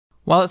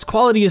While its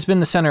quality has been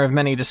the center of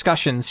many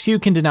discussions, few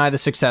can deny the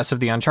success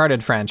of the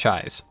Uncharted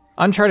franchise.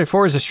 Uncharted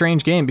 4 is a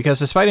strange game because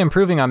despite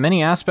improving on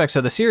many aspects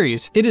of the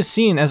series, it is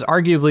seen as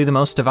arguably the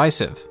most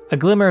divisive. A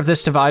glimmer of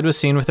this divide was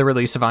seen with the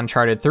release of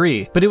Uncharted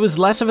 3, but it was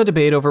less of a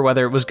debate over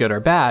whether it was good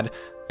or bad,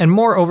 and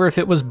more over if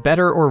it was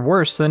better or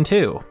worse than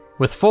 2.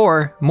 With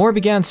 4, more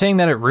began saying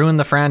that it ruined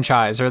the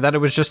franchise or that it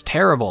was just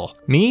terrible.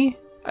 Me?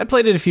 I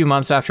played it a few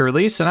months after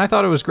release and I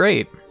thought it was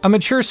great. A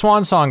mature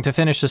swansong to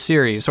finish the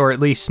series, or at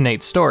least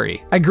Nate's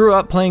story. I grew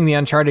up playing the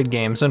Uncharted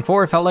games and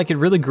 4 felt like it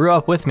really grew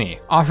up with me,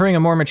 offering a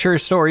more mature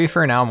story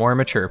for a now more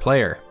mature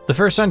player. The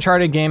first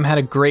Uncharted game had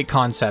a great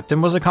concept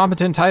and was a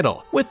competent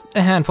title, with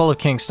a handful of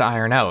kinks to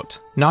iron out.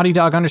 Naughty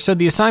Dog understood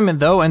the assignment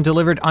though and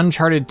delivered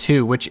Uncharted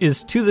 2, which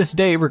is to this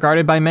day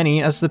regarded by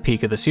many as the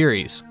peak of the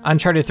series.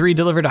 Uncharted 3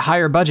 delivered a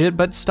higher budget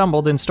but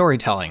stumbled in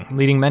storytelling,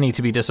 leading many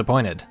to be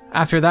disappointed.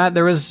 After that,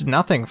 there was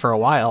nothing for a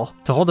while.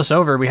 To hold us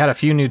over, we had a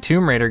few new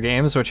Tomb Raider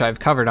games, which I've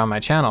covered on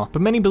my channel,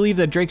 but many believe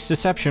that Drake's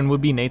Deception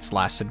would be Nate's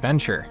last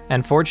adventure.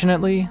 And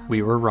fortunately,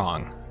 we were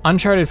wrong.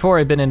 Uncharted 4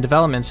 had been in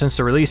development since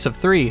the release of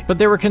 3, but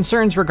there were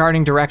concerns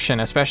regarding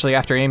direction, especially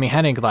after Amy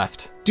Hennig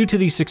left. Due to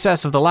the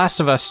success of The Last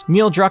of Us,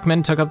 Neil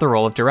Druckmann took up the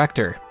role of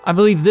director. I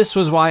believe this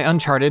was why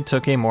Uncharted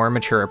took a more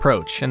mature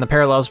approach, and the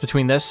parallels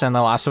between this and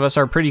The Last of Us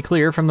are pretty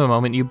clear from the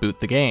moment you boot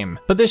the game.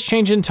 But this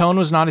change in tone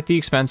was not at the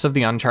expense of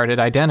the Uncharted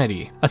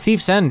identity. A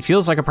Thief's End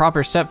feels like a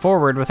proper step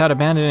forward without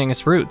abandoning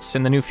its roots,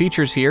 and the new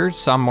features here,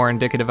 some more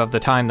indicative of the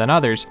time than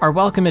others, are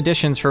welcome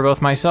additions for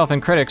both myself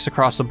and critics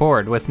across the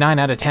board, with 9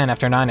 out of 10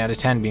 after 9 out of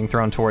 10 being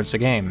thrown towards the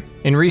game.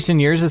 In recent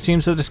years, it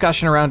seems the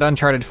discussion around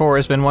Uncharted 4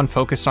 has been one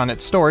focused on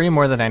its story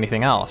more than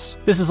anything else.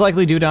 This is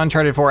likely due to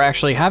Uncharted 4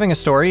 actually having a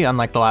story,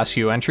 unlike the last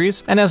few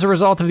entries, and as a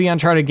result of the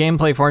Uncharted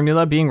gameplay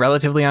formula being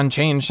relatively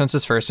unchanged since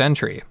its first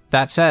entry.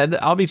 That said,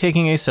 I'll be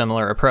taking a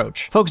similar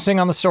approach, focusing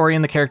on the story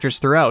and the characters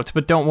throughout,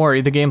 but don't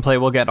worry, the gameplay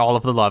will get all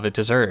of the love it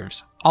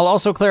deserves. I'll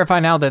also clarify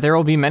now that there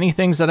will be many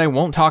things that I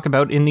won't talk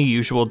about in the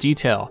usual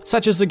detail,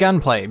 such as the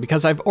gunplay,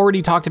 because I've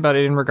already talked about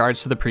it in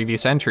regards to the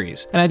previous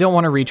entries, and I don't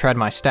want to retread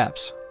my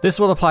steps. This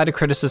will apply to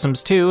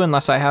criticisms too,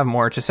 unless I have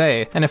more to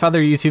say, and if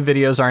other YouTube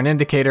videos are an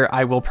indicator,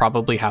 I will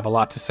probably have a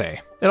lot to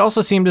say. It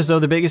also seemed as though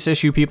the biggest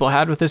issue people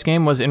had with this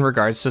game was in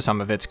regards to some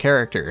of its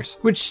characters,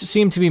 which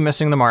seemed to be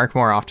missing the mark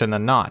more often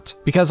than not.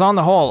 Because on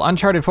the whole,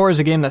 Uncharted 4 is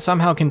a game that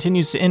somehow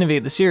continues to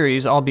innovate the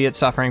series, albeit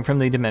suffering from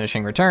the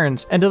diminishing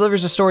returns, and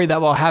delivers a story that,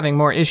 while having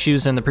more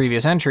issues than the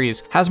previous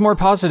entries, has more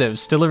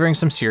positives, delivering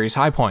some series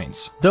high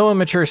points. Though a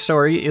mature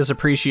story is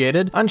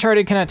appreciated,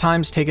 Uncharted can at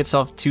times take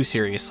itself too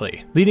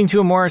seriously, leading to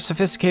a more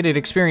sophisticated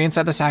experience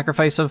at the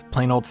sacrifice of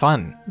plain old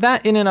fun.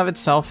 That in and of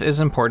itself is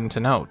important to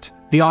note.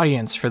 The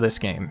audience for this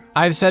game.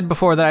 I've said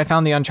before that I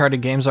found the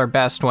Uncharted games are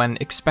best when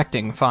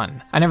expecting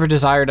fun. I never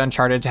desired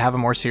Uncharted to have a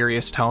more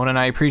serious tone, and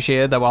I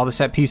appreciated that while the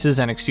set pieces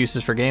and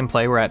excuses for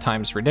gameplay were at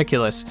times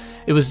ridiculous,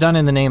 it was done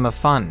in the name of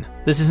fun.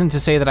 This isn't to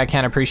say that I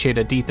can't appreciate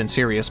a deep and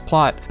serious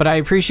plot, but I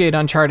appreciate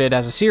Uncharted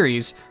as a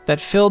series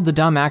that filled the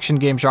dumb action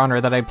game genre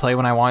that I'd play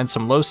when I wanted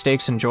some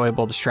low-stakes,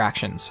 enjoyable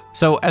distractions.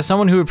 So, as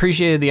someone who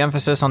appreciated the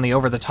emphasis on the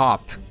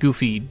over-the-top,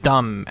 goofy,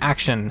 dumb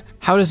action,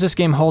 how does this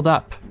game hold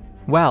up?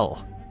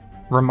 Well.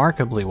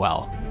 Remarkably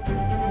well.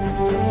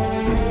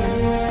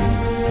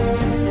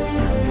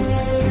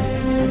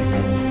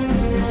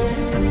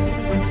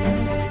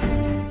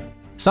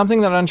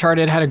 Something that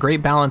Uncharted had a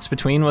great balance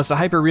between was the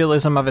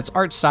hyper-realism of its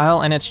art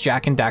style and its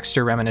Jak and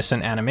Daxter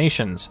reminiscent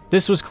animations.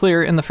 This was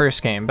clear in the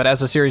first game, but as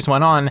the series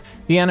went on,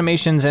 the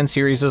animations and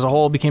series as a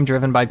whole became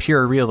driven by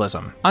pure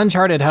realism.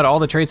 Uncharted had all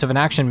the traits of an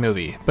action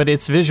movie, but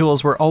its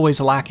visuals were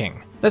always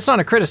lacking. That's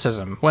not a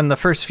criticism. When the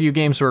first few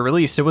games were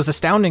released, it was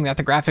astounding that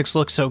the graphics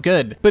looked so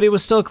good, but it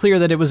was still clear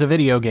that it was a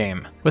video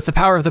game. With the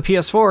power of the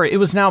PS4, it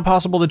was now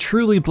possible to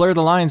truly blur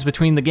the lines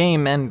between the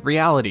game and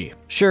reality.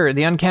 Sure,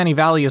 the uncanny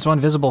valley is one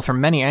visible from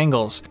many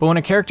angles, but when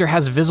a character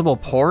has visible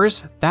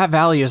pores, that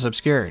valley is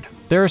obscured.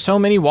 There are so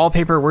many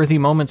wallpaper-worthy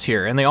moments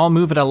here, and they all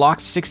move at a locked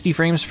 60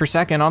 frames per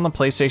second on the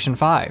PlayStation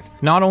 5.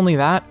 Not only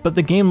that, but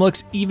the game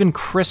looks even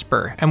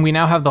crisper, and we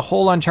now have the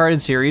whole Uncharted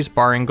series,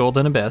 barring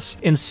Golden Abyss,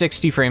 in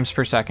 60 frames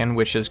per second,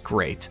 which is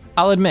great.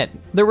 I'll admit,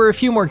 there were a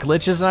few more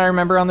glitches than I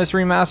remember on this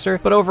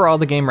remaster, but overall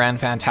the game ran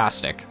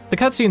fantastic. The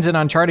cutscenes in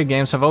Uncharted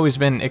games have always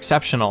been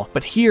exceptional,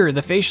 but here,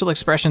 the facial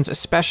expressions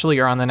especially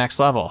are on the next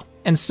level,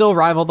 and still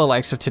rival the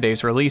likes of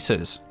today's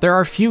releases. There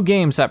are few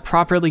games that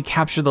properly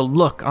capture the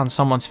look on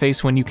someone's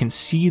face when you can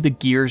see the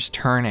gears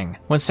turning.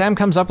 When Sam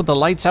comes up with the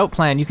lights out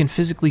plan, you can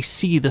physically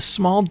see the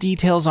small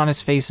details on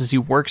his face as he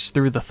works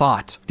through the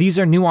thought. These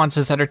are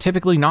nuances that are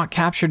typically not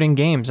captured in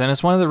games, and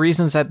it's one of the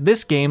reasons that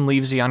this game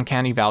leaves the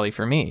uncanny valley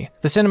for me.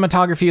 The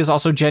cinematography is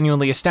also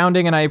genuinely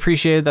astounding, and I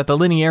appreciate that the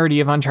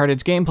linearity of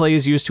Uncharted's gameplay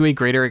is used to a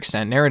greater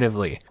extent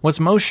narratively. What's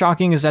most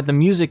shocking is that the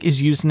music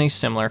is used in a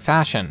similar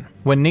fashion.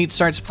 When Nate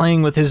starts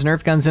playing with his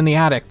Nerf guns in the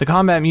attic, the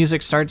combat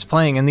music starts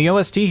playing, and the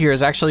OST here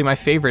is actually my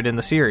favorite in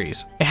the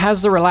series. It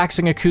has the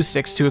relaxing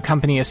acoustics to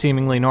accompany a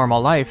seemingly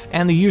normal life,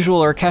 and the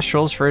usual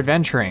orchestrals for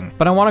adventuring,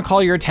 but I want to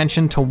call your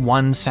attention to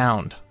one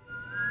sound.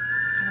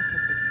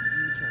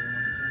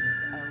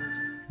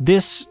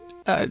 This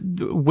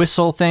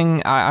whistle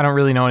thing, I don't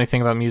really know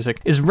anything about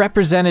music, is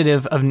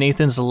representative of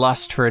Nathan's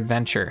lust for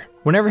adventure.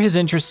 Whenever his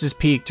interest is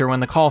piqued or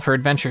when the call for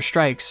adventure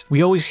strikes,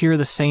 we always hear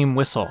the same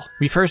whistle.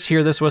 We first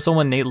hear this whistle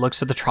when Nate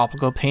looks at the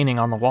tropical painting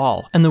on the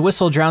wall, and the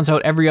whistle drowns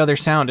out every other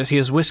sound as he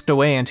is whisked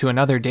away into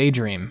another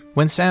daydream.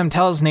 When Sam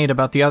tells Nate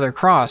about the other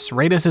cross,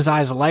 right as his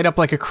eyes light up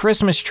like a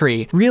Christmas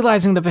tree,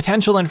 realizing the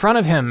potential in front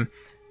of him,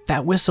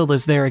 that whistle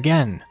is there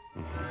again.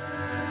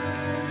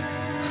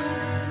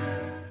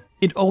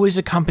 It always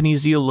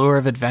accompanies the allure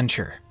of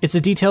adventure. It's a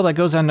detail that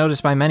goes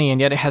unnoticed by many,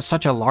 and yet it has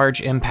such a large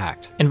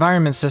impact.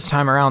 Environments this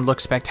time around look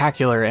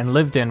spectacular and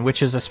lived in,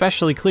 which is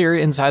especially clear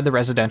inside the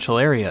residential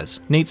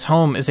areas. Nate's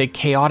home is a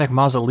chaotic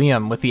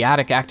mausoleum, with the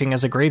attic acting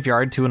as a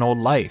graveyard to an old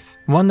life.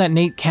 One that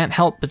Nate can't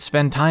help but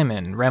spend time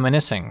in,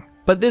 reminiscing.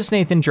 But this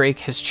Nathan Drake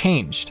has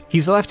changed.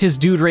 He's left his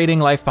dude-rating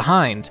life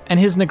behind, and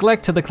his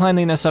neglect to the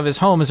cleanliness of his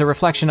home is a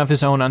reflection of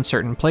his own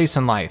uncertain place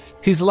in life.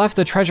 He's left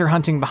the treasure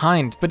hunting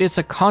behind, but it's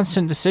a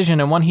constant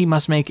decision and one he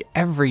must make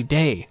every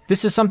day.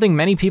 This is something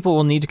many people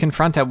will need to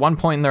confront at one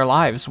point in their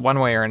lives, one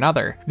way or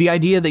another. The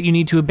idea that you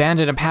need to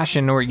abandon a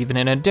passion or even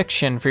an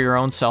addiction for your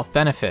own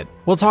self-benefit.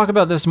 We'll talk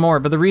about this more,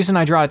 but the reason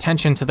I draw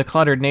attention to the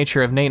cluttered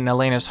nature of Nate and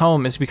Elena's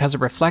home is because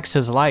it reflects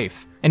his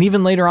life. And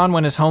even later on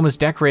when his home is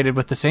decorated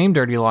with the same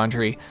dirty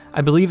laundry, I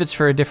believe it's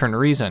for a different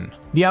reason.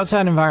 The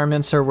outside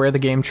environments are where the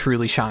game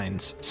truly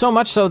shines. So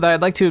much so that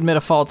I'd like to admit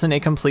a fault in a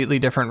completely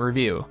different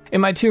review.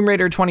 In my Tomb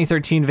Raider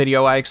 2013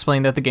 video, I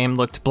explained that the game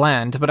looked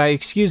bland, but I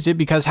excused it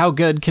because how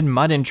good can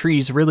mud and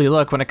trees really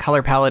look when a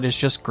color palette is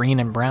just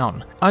green and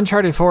brown?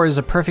 Uncharted 4 is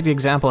a perfect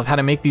example of how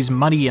to make these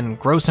muddy and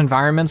gross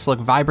environments look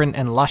vibrant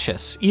and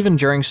luscious, even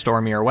during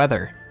stormier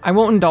weather. I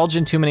won't indulge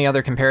in too many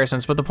other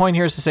comparisons, but the point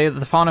here is to say that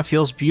the fauna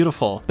feels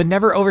beautiful, but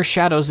never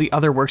overshadows the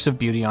other works of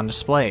beauty on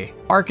display.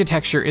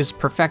 Architecture is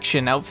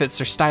perfection,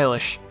 outfits are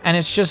stylish, and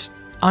it's just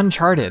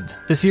Uncharted.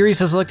 The series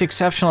has looked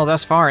exceptional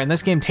thus far, and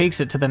this game takes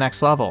it to the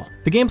next level.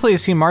 The gameplay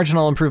has seen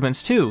marginal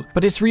improvements too,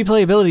 but its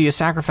replayability is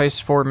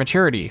sacrificed for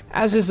maturity.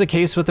 As is the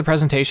case with the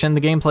presentation,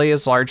 the gameplay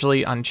is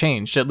largely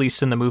unchanged, at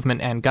least in the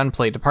movement and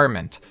gunplay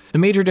department. The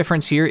major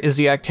difference here is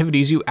the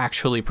activities you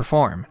actually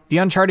perform. The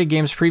Uncharted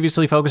games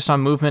previously focused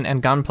on movement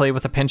and gunplay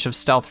with a pinch of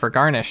stealth for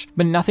garnish,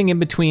 but nothing in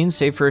between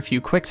save for a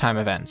few QuickTime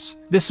events.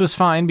 This was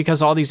fine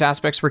because all these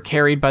aspects were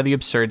carried by the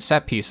absurd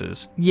set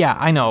pieces. Yeah,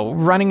 I know,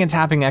 running and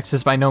tapping X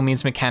is by no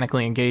means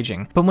mechanically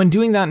engaging, but when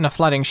doing that in a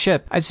flooding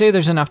ship, I'd say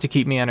there's enough to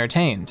keep me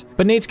entertained.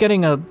 But Nate's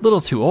getting a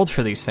little too old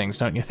for these things,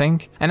 don't you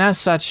think? And as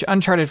such,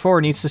 Uncharted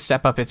 4 needs to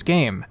step up its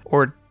game.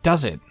 Or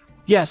does it?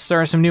 Yes, there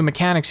are some new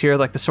mechanics here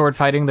like the sword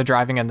fighting, the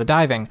driving, and the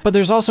diving, but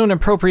there's also an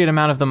appropriate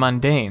amount of the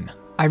mundane.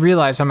 I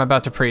realize I'm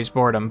about to praise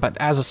boredom, but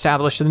as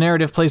established, the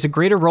narrative plays a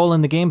greater role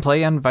in the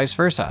gameplay and vice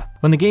versa.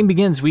 When the game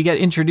begins, we get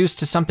introduced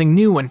to something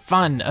new and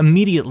fun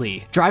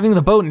immediately. Driving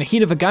the boat in the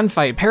heat of a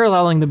gunfight,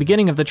 paralleling the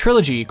beginning of the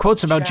trilogy,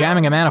 quotes about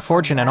jamming a man of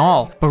fortune and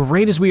all. But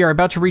right as we are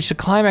about to reach the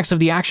climax of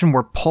the action,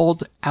 we're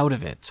pulled out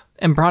of it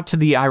and brought to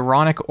the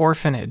ironic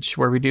orphanage,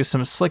 where we do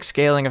some slick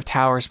scaling of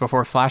towers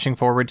before flashing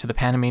forward to the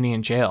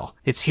Panamanian jail.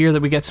 It's here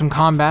that we get some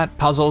combat,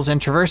 puzzles,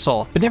 and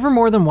traversal, but never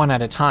more than one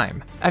at a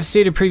time. I've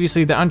stated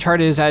previously that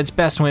Uncharted is at its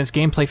best when its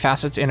gameplay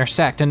facets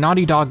intersect, and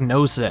Naughty Dog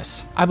knows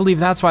this. I believe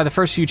that's why the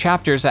first few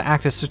chapters that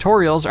act as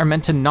tutorials are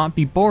meant to not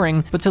be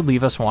boring, but to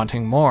leave us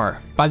wanting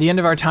more. By the end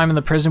of our time in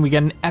the prison, we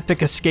get an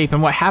epic escape,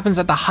 and what happens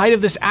at the height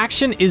of this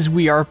action is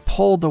we are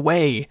pulled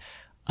away.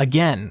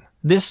 Again.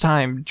 This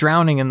time,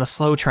 drowning in the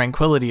slow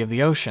tranquility of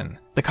the ocean,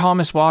 the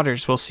calmest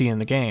waters we'll see in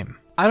the game.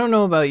 I don't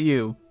know about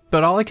you,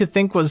 but all I could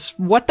think was,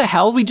 what the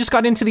hell? We just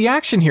got into the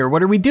action here,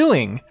 what are we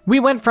doing? We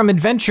went from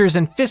adventures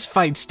and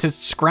fistfights to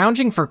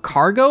scrounging for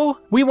cargo?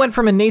 We went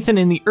from a Nathan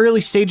in the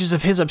early stages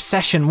of his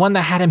obsession, one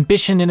that had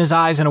ambition in his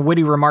eyes and a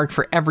witty remark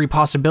for every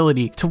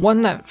possibility, to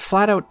one that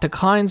flat out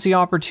declines the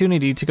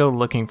opportunity to go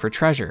looking for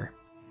treasure.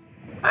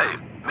 Hey,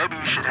 maybe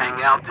you should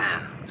hang out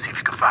then, see if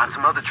you can find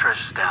some other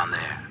treasures down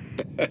there.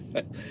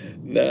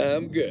 Nah,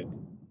 I'm good.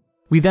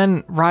 We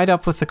then ride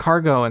up with the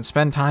cargo and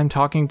spend time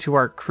talking to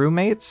our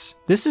crewmates?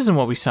 This isn't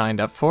what we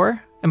signed up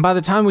for. And by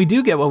the time we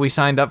do get what we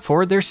signed up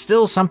for, there's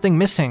still something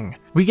missing.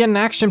 We get an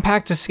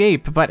action-packed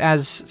escape, but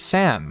as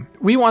Sam.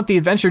 We want the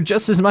adventure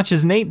just as much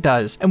as Nate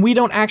does, and we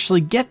don't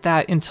actually get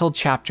that until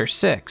Chapter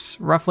 6,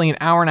 roughly an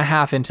hour and a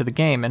half into the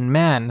game, and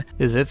man,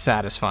 is it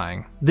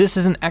satisfying. This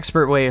is an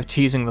expert way of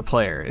teasing the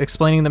player,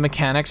 explaining the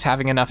mechanics,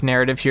 having enough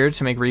narrative here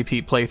to make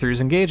repeat playthroughs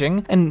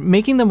engaging, and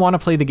making them want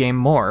to play the game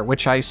more,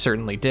 which I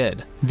certainly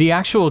did. The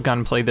actual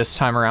gunplay this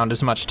time around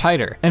is much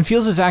tighter, and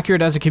feels as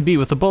accurate as it can be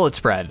with the bullet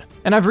spread.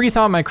 And I've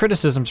rethought my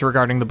criticisms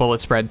regarding the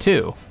bullet spread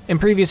too. In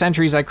previous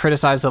entries I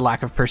criticized the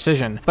lack of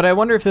precision, but I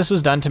wonder if this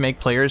was done to make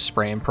players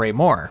spray and pray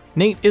more.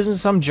 Nate isn't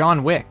some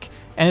John Wick.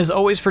 and is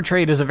always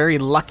portrayed as a very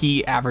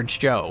lucky average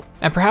Joe.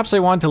 And perhaps I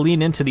want to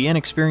lean into the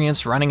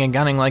inexperienced running and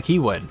gunning like he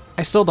would.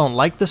 I still don't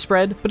like the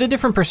spread, but a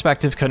different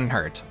perspective couldn't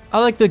hurt. I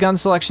like the gun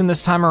selection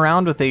this time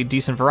around with a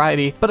decent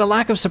variety, but a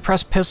lack of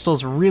suppressed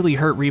pistols really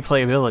hurt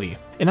replayability.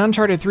 In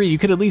Uncharted 3, you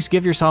could at least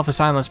give yourself a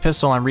silenced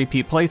pistol on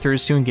repeat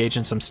playthroughs to engage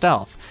in some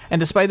stealth. And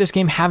despite this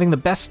game having the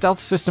best stealth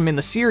system in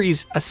the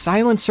series, a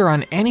silencer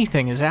on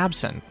anything is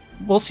absent.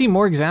 We'll see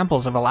more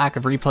examples of a lack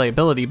of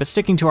replayability, but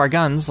sticking to our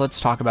guns,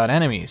 let's talk about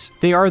enemies.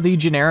 They are the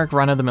generic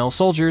run-of-the-mill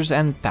soldiers,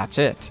 and that's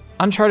it.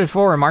 Uncharted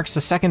 4 marks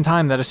the second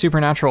time that a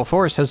supernatural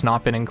force has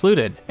not been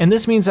included, and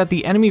this means that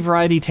the enemy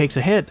variety takes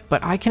a hit,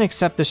 but I can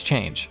accept this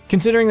change.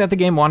 Considering that the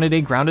game wanted a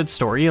grounded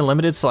story, a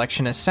limited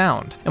selection is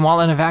sound, and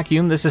while in a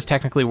vacuum this is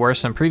technically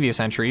worse than previous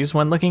entries,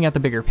 when looking at the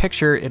bigger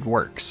picture, it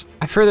works.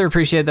 I further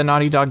appreciate that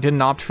Naughty Dog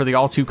didn't opt for the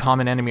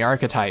all-too-common enemy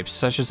archetypes,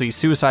 such as the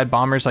suicide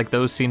bombers like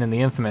those seen in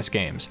the Infamous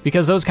games,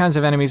 because those kinds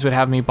of enemies would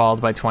have me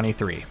bald by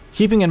 23.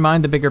 Keeping in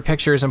mind the bigger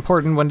picture is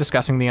important when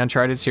discussing the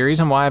Uncharted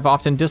series, and why I've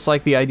often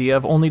disliked the idea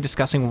of only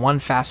discussing one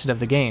facet of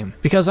the game,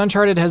 because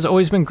Uncharted has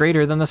always been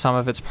greater than the sum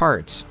of its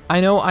parts. I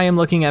know I am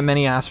looking at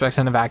many aspects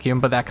in a vacuum,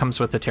 but that comes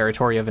with the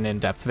territory of an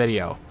in-depth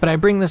video. But I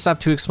bring this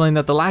up to explain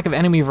that the lack of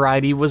enemy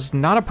variety was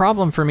not a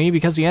problem for me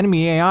because the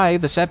enemy AI,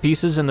 the set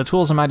pieces, and the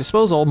tools at my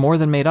disposal more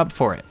than made up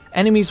for it.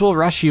 Enemies will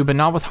rush you, but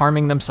not with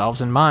harming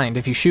themselves in mind.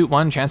 If you shoot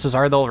one, chances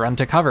are they'll run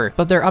to cover,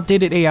 but their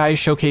updated AI is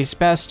showcased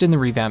best in the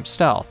revamped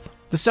stealth.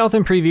 The stealth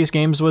in previous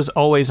games was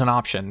always an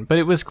option, but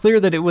it was clear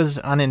that it was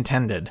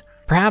unintended.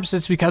 Perhaps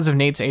it's because of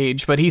Nate's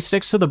age, but he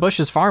sticks to the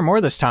bushes far more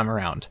this time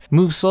around.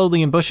 Move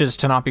slowly in bushes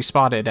to not be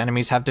spotted.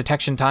 Enemies have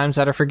detection times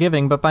that are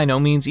forgiving, but by no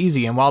means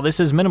easy, and while this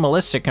is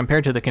minimalistic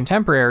compared to the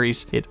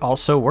contemporaries, it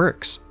also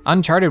works.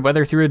 Uncharted,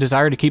 whether through a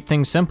desire to keep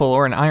things simple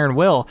or an iron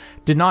will,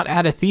 did not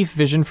add a thief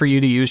vision for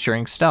you to use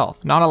during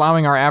stealth, not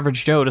allowing our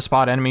average Joe to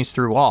spot enemies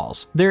through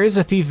walls. There is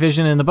a thief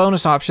vision in the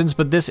bonus options,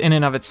 but this in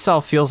and of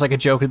itself feels like a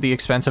joke at the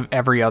expense of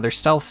every other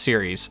stealth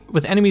series,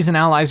 with enemies and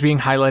allies being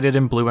highlighted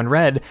in blue and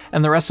red,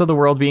 and the rest of the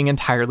world being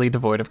entirely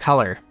devoid of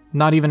color.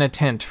 Not even a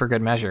tint for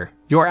good measure.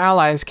 Your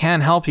allies can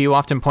help you,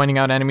 often pointing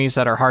out enemies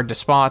that are hard to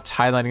spot,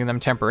 highlighting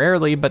them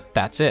temporarily, but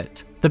that's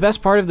it. The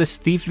best part of this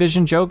thief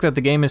vision joke that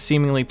the game is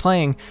seemingly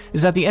playing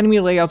is that the enemy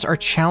layouts are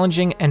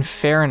challenging and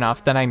fair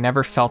enough that I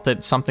never felt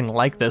that something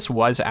like this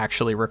was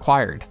actually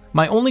required.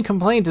 My only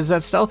complaint is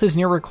that stealth is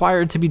near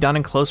required to be done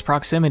in close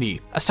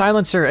proximity. A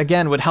silencer,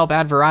 again, would help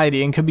add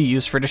variety and could be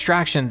used for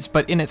distractions,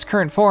 but in its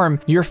current form,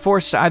 you're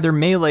forced to either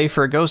melee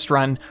for a ghost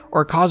run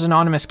or cause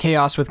anonymous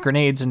chaos with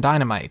grenades and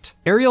dynamite.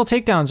 Aerial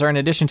takedowns are an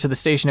addition to the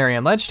stationary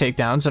and ledge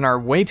takedowns and are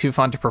way too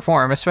fun to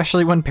perform,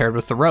 especially when paired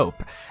with the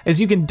rope,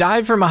 as you can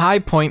dive from a high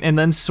point and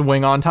then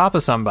swing on top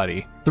of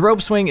somebody. The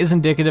rope swing is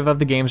indicative of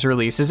the game's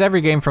release, as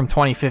every game from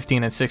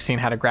 2015 and 16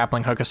 had a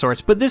grappling hook of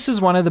sorts, but this is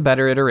one of the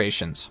better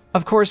iterations.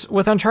 Of course,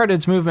 with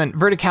Uncharted's movement,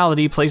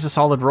 verticality plays a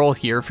solid role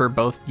here for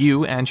both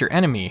you and your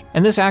enemy,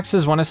 and this acts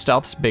as one of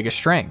stealth's biggest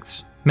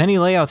strengths. Many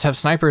layouts have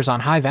snipers on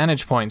high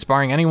vantage points,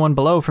 barring anyone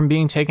below from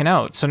being taken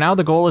out, so now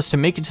the goal is to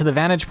make it to the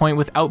vantage point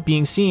without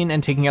being seen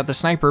and taking out the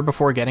sniper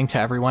before getting to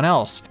everyone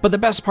else. But the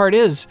best part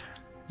is,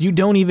 you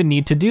don't even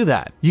need to do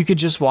that. You could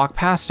just walk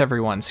past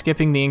everyone,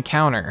 skipping the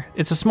encounter.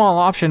 It's a small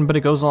option, but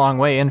it goes a long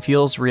way and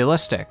feels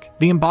realistic.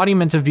 The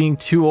embodiment of being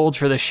too old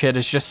for this shit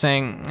is just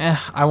saying,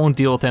 I won't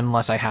deal with it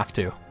unless I have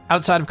to.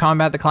 Outside of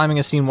combat, the climbing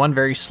has seen one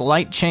very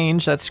slight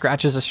change that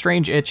scratches a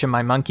strange itch in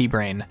my monkey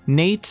brain.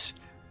 Nate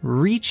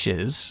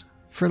reaches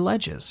for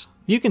ledges.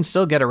 You can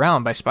still get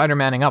around by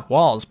Spider-Manning up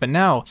walls, but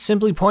now,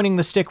 simply pointing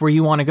the stick where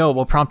you want to go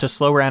will prompt a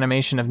slower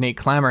animation of Nate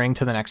clambering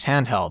to the next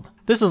handheld.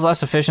 This is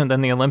less efficient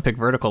than the Olympic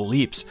vertical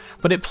leaps,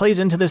 but it plays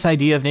into this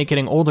idea of Nate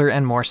getting older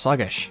and more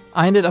sluggish.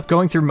 I ended up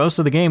going through most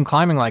of the game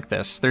climbing like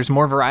this. There's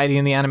more variety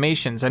in the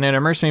animations, and it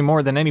immersed me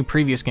more than any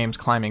previous game's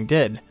climbing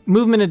did.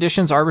 Movement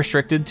additions are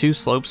restricted to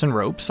slopes and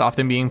ropes,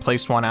 often being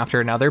placed one after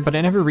another, but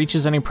it never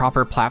reaches any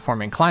proper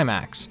platforming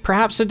climax.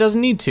 Perhaps it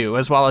doesn't need to,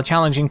 as while a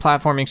challenging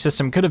platforming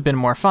system could have been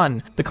more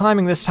fun, the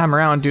climbing this time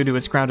around, due to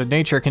its grounded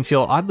nature, can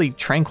feel oddly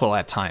tranquil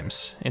at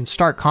times, in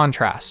stark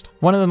contrast.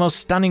 One of the most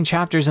stunning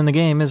chapters in the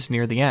game is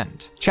near the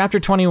end. Chapter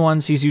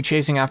 21 sees you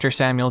chasing after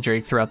Samuel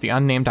Drake throughout the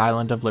unnamed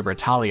island of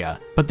Libertalia,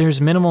 but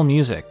there's minimal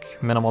music,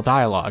 minimal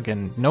dialogue,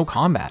 and no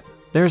combat.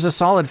 There's a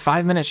solid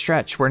 5-minute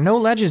stretch where no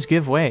ledges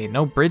give way,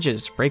 no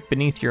bridges break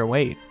beneath your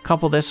weight.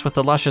 Couple this with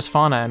the luscious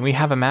fauna and we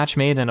have a match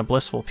made in a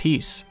blissful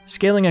peace.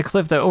 Scaling a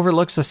cliff that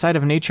overlooks a sight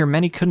of nature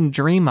many couldn't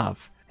dream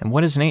of. And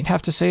what does Nate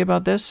have to say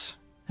about this?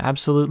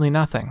 Absolutely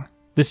nothing.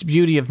 This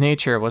beauty of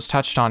nature was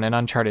touched on in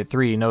Uncharted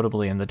 3,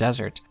 notably in the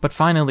desert, but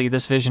finally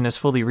this vision is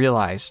fully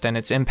realized and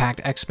its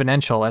impact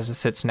exponential as it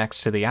sits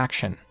next to the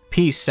action.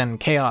 Peace and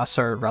chaos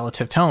are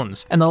relative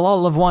tones, and the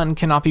lull of one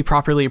cannot be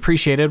properly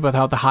appreciated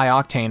without the high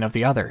octane of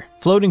the other.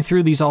 Floating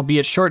through these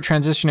albeit short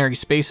transitionary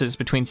spaces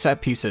between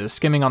set pieces,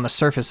 skimming on the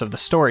surface of the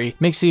story,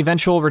 makes the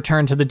eventual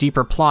return to the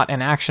deeper plot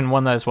and action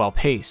one that is well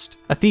paced.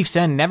 A Thief's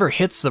End never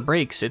hits the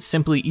brakes, it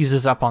simply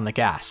eases up on the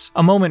gas.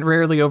 A moment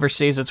rarely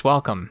overstays its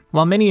welcome.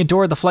 While many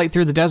adore the flight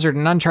through the desert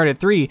in Uncharted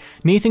 3,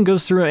 Nathan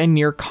goes through a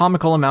near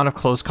comical amount of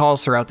close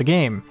calls throughout the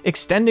game,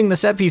 extending the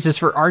set pieces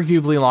for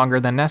arguably longer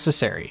than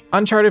necessary.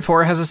 Uncharted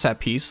 4 has a set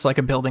piece, like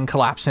a building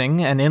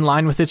collapsing, and in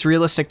line with its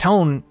realistic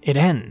tone, it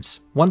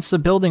ends. Once the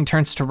building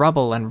turns to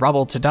rubble and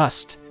rubble to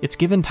dust, it's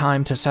given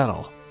time to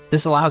settle.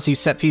 This allows these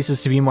set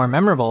pieces to be more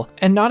memorable,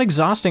 and not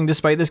exhausting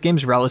despite this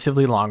game's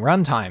relatively long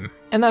runtime.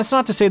 And that's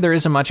not to say there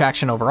isn't much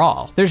action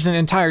overall. There's an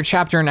entire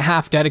chapter and a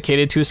half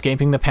dedicated to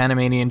escaping the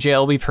Panamanian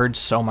jail we've heard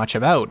so much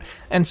about,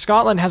 and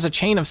Scotland has a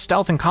chain of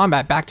stealth and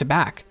combat back to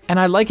back. And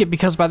I like it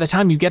because by the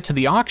time you get to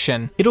the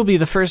auction, it'll be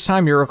the first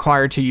time you're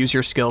required to use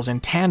your skills in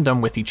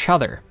tandem with each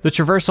other. The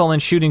traversal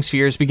and shooting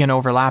spheres begin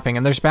overlapping,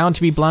 and there's bound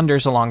to be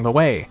blunders along the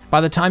way.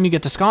 By the time you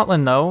get to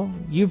Scotland though,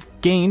 you've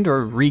gained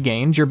or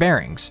regained your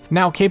bearings,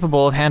 now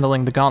capable of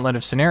handling the gauntlet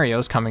of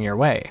scenarios coming your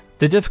way.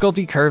 The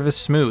difficulty curve is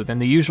smooth,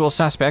 and the usual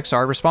suspects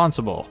are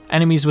responsible.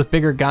 Enemies with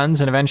bigger guns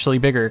and eventually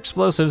bigger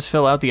explosives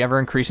fill out the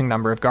ever-increasing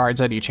number of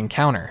guards at each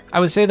encounter. I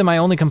would say that my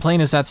only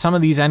complaint is that some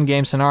of these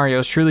endgame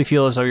scenarios truly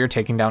feel as though you're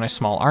taking down a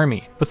small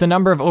army, with the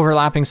number of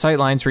overlapping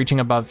sightlines reaching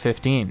above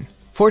 15.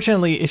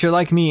 Fortunately, if you're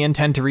like me and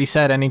tend to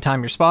reset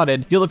anytime you're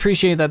spotted, you'll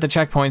appreciate that the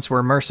checkpoints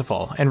were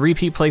merciful, and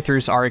repeat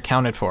playthroughs are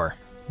accounted for.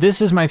 This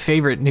is my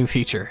favorite new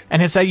feature,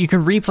 and it's that you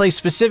can replay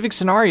specific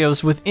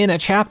scenarios within a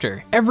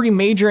chapter. Every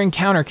major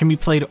encounter can be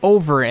played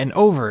over and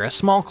over, a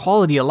small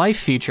quality of life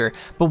feature,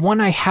 but one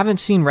I haven't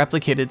seen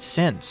replicated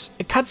since.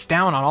 It cuts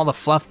down on all the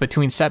fluff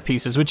between set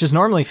pieces, which is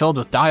normally filled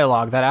with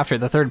dialogue that after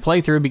the third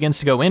playthrough begins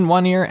to go in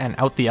one ear and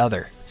out the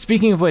other.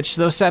 Speaking of which,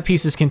 those set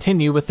pieces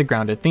continue with the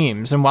grounded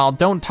themes, and while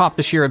don't top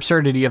the sheer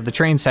absurdity of the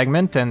train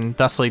segment, and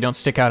thusly don't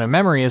stick out in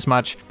memory as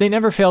much, they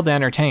never fail to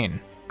entertain.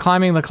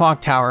 Climbing the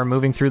clock tower,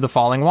 moving through the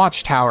falling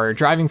watchtower,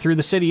 driving through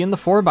the city in the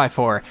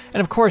 4x4,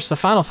 and of course the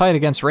final fight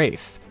against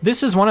Wraith.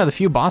 This is one of the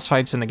few boss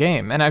fights in the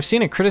game, and I've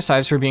seen it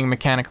criticized for being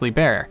mechanically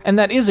bare, and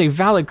that is a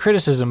valid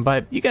criticism,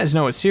 but you guys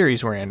know what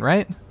series we're in,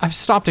 right? I've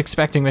stopped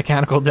expecting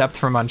mechanical depth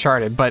from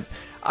Uncharted, but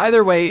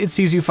either way, it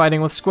sees you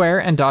fighting with square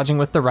and dodging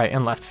with the right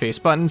and left face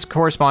buttons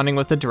corresponding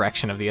with the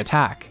direction of the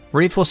attack.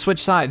 Wraith will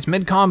switch sides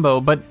mid-combo,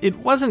 but it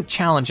wasn't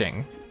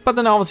challenging. But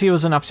the novelty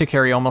was enough to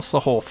carry almost the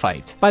whole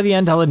fight. By the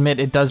end, I'll admit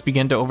it does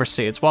begin to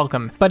overstay its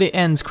welcome, but it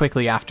ends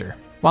quickly after.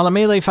 While a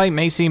melee fight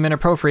may seem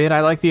inappropriate,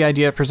 I like the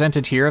idea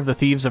presented here of the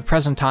thieves of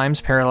present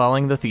times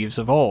paralleling the thieves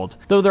of old.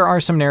 Though there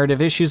are some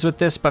narrative issues with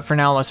this, but for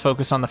now let's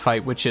focus on the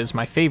fight, which is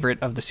my favorite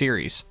of the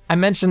series. I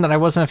mentioned that I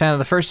wasn't a fan of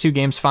the first two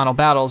games' final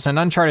battles, and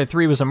Uncharted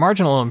 3 was a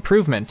marginal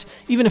improvement,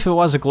 even if it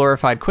was a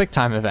glorified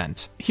QuickTime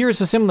event. Here it's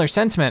a similar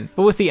sentiment,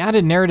 but with the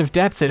added narrative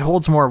depth it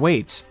holds more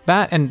weight.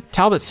 That and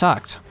Talbot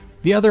sucked.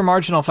 The other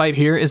marginal fight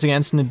here is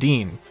against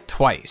Nadine,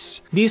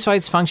 twice. These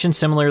fights function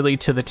similarly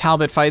to the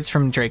Talbot fights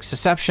from Drake's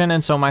Deception,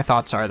 and so my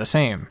thoughts are the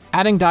same.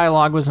 Adding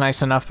dialogue was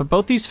nice enough, but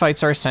both these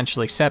fights are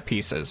essentially set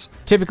pieces.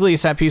 Typically, a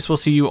set piece will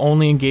see you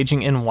only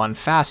engaging in one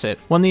facet.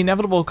 When the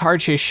inevitable car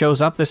chase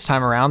shows up this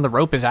time around, the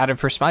rope is added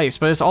for spice,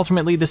 but it's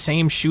ultimately the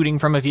same shooting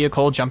from a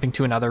vehicle, jumping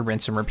to another,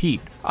 rinse and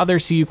repeat.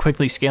 Others see you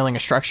quickly scaling a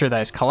structure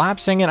that is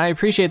collapsing, and I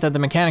appreciate that the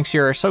mechanics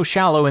here are so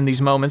shallow in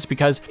these moments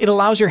because it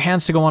allows your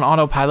hands to go on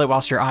autopilot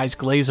whilst your eyes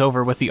glaze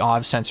over with the awe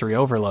of sensory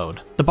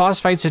overload. The boss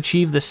fights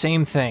achieve the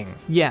same thing.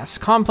 Yes,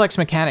 complex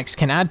mechanics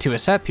can add to a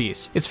set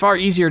piece. It's far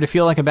easier to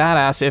feel like a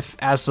badass if,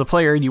 as the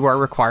player, you are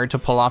required to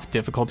pull off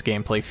difficult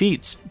gameplay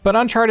feats. But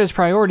Uncharted's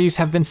priorities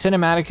have been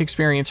cinematic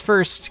experience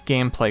first,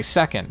 gameplay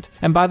second.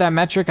 And by that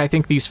metric, I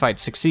think these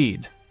fights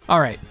succeed.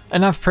 Alright,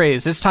 enough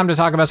praise. It's time to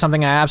talk about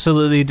something I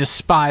absolutely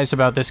despise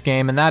about this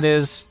game, and that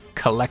is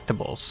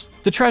collectibles.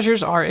 The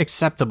treasures are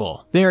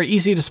acceptable. They are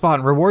easy to spot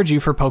and reward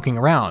you for poking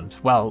around.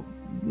 Well,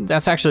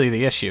 that's actually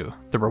the issue,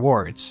 the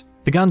rewards.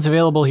 The guns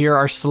available here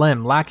are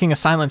slim, lacking a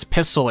silenced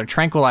pistol or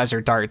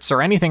tranquilizer darts,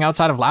 or anything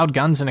outside of loud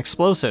guns and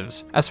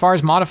explosives. As far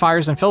as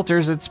modifiers and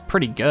filters, it's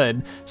pretty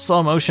good.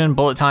 Slow motion,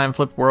 bullet time,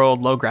 flip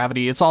world, low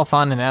gravity, it's all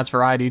fun and adds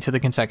variety to the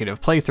consecutive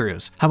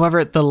playthroughs.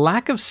 However, the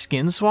lack of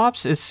skin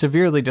swaps is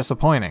severely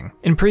disappointing.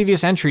 In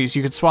previous entries,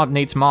 you could swap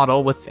Nate's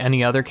model with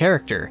any other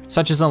character,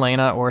 such as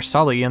Elena or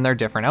Sully in their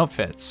different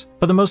outfits.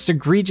 But the most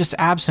egregious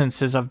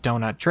absence is of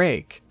Donut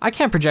Drake. I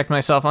can't project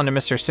myself onto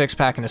Mr.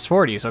 Six-Pack in his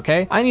 40s,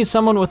 okay? I need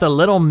someone with a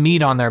little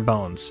meat on their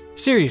bones.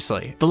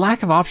 Seriously, the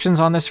lack of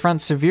options on this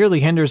front severely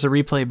hinders the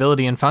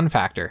replayability and fun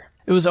factor.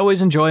 It was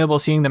always enjoyable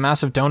seeing the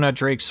massive Donut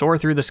Drake soar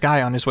through the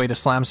sky on his way to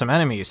slam some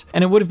enemies,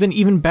 and it would have been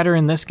even better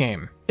in this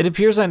game. It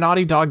appears that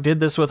Naughty Dog did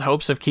this with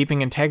hopes of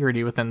keeping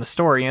integrity within the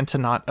story and to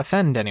not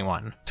offend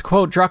anyone. To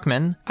quote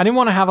Druckmann, "I didn't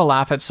want to have a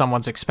laugh at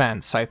someone's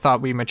expense. I thought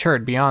we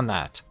matured beyond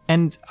that."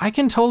 And I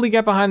can totally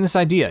get behind this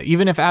idea,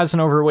 even if as an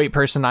overweight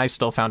person I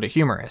still found it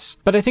humorous.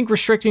 But I think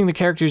restricting the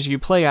characters you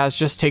play as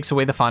just takes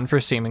away the fun for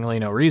seemingly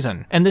no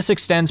reason. And this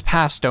extends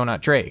past Donut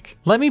Drake.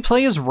 Let me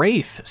play as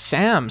Rafe,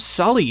 Sam,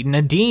 Sully,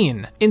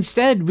 Nadine.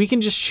 Instead, we can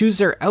just choose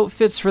their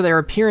outfits for their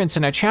appearance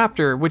in a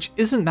chapter, which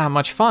isn't that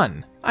much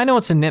fun. I know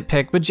it's a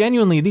nitpick, but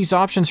genuinely, these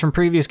options from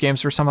previous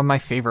games were some of my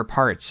favorite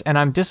parts, and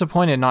I'm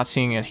disappointed not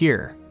seeing it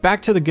here.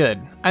 Back to the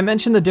good. I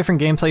mentioned the different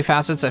gameplay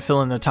facets that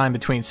fill in the time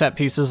between set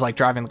pieces like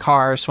driving the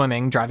car,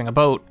 swimming, driving a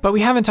boat, but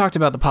we haven't talked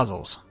about the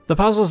puzzles. The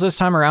puzzles this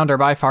time around are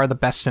by far the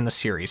best in the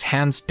series,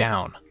 hands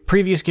down.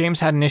 Previous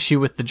games had an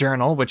issue with the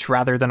journal, which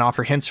rather than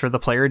offer hints for the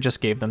player,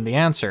 just gave them the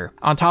answer.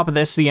 On top of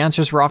this, the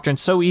answers were often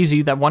so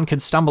easy that one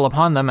could stumble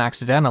upon them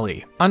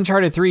accidentally.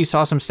 Uncharted 3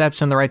 saw some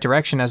steps in the right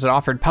direction as it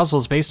offered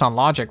puzzles based on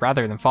logic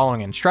rather than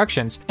following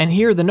instructions, and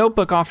here the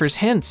notebook offers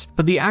hints,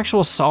 but the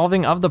actual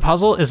solving of the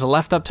puzzle is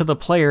left up to the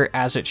player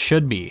as it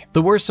should be.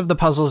 The worst of the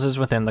puzzles is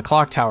within the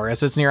clock tower,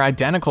 as it's near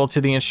identical to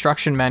the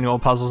instruction manual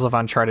puzzles of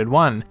Uncharted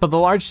 1, but the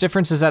large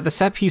difference is that the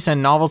set piece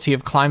and novelty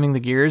of climbing the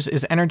gears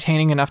is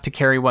entertaining enough to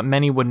carry what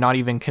many would not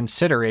even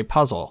consider a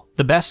puzzle.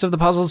 The best of the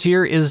puzzles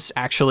here is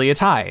actually a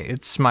tie.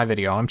 It's my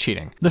video, I'm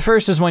cheating. The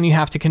first is when you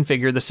have to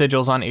configure the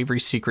sigils on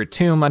Avery's secret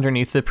tomb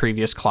underneath the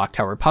previous clock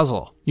tower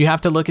puzzle. You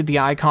have to look at the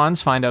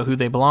icons, find out who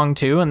they belong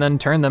to, and then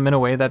turn them in a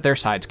way that their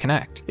sides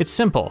connect. It's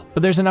simple,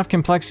 but there's enough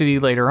complexity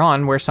later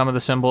on where some of the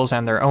symbols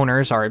and their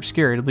owners are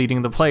obscured,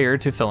 leading the player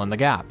to fill in the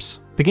gaps.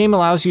 The game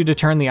allows you to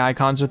turn the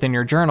icons within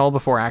your journal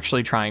before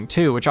actually trying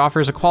to, which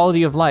offers a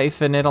quality of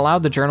life, and it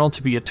allowed the journal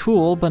to be a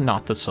tool, but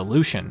not the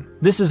solution.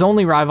 This is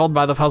only rivaled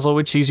by the puzzle,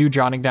 which sees you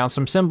jotting down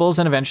some symbols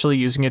and eventually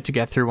using it to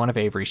get through one of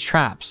Avery's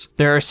traps.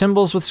 There are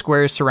symbols with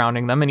squares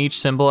surrounding them, and each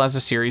symbol has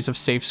a series of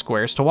safe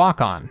squares to walk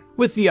on,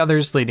 with the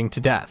others leading to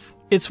death.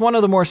 It's one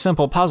of the more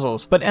simple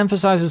puzzles, but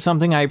emphasizes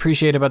something I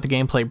appreciate about the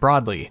gameplay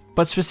broadly,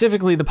 but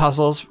specifically the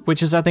puzzles,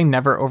 which is that they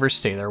never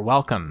overstay their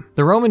welcome.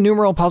 The Roman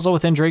numeral puzzle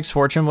within Drake's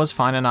Fortune was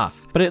fine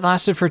enough, but it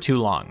lasted for too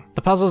long.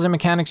 The puzzles and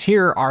mechanics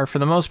here are, for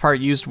the most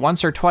part, used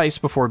once or twice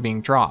before being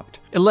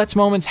dropped. It lets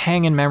moments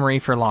hang in memory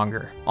for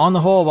longer. On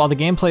the whole, while the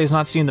gameplay has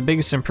not seen the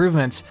biggest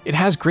improvements, it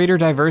has greater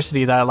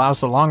diversity that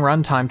allows the long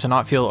run time to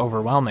not feel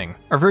overwhelming.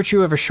 A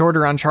virtue of a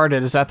shorter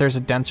Uncharted is that there's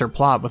a denser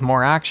plot with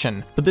more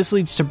action, but this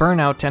leads to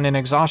burnout and an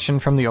exhaustion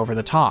from the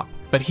over-the-top.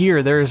 But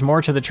here, there is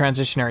more to the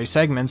transitionary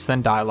segments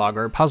than dialogue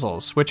or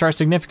puzzles, which are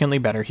significantly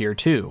better here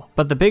too.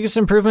 But the biggest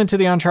improvement to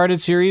the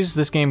Uncharted series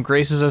this game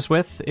graces us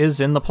with is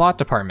in the plot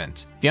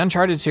department. The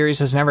Uncharted series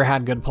has never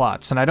had good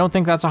plots, and I don't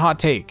think that's a hot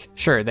take.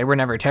 Sure, they were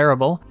never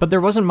terrible, but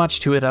there wasn't much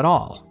to it at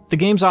all. The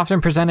games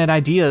often presented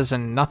ideas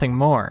and nothing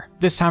more.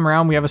 This time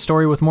around we have a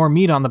story with more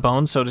meat on the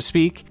bone, so to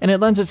speak, and it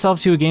lends itself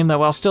to a game that,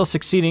 while still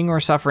succeeding or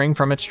suffering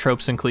from its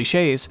tropes and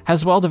cliches,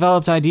 has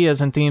well-developed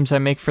ideas and themes that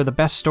make for the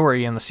best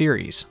story in the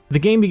series. The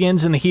game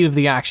begins in the heat of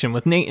the action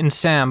with Nate and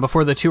Sam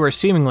before the two are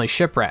seemingly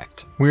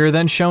shipwrecked. We are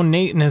then shown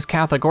Nate in his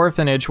Catholic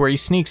orphanage where he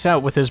sneaks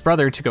out with his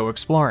brother to go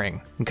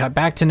exploring. And cut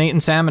back to Nate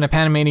and Sam in a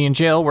Panamanian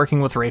jail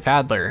working with Rafe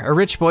Adler, a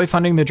rich boy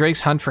funding the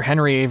Drake's hunt for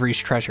Henry Avery's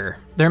treasure.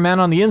 Their man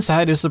on the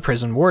inside is the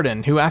prison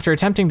warden, who after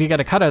attempting to get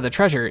a cut of the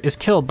treasure is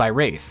killed by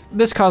Rafe.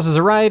 This causes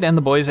a riot and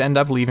the boys end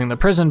up leaving the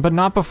prison, but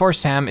not before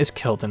Sam is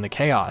killed in the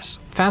chaos.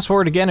 Fast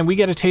forward again and we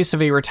get a taste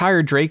of a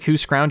retired Drake who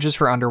scrounges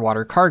for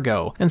underwater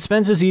cargo, and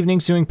spends his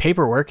evenings doing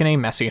paperwork in a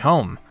messy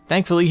home.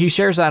 Thankfully, he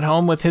shares that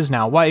home with his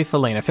now wife,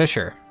 Elena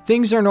Fisher.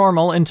 Things are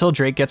normal until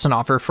Drake gets an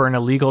offer for an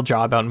illegal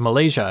job out in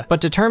Malaysia, but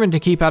determined to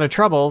keep out of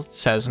trouble,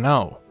 says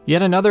no.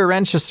 Yet another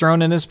wrench is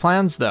thrown in his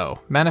plans though,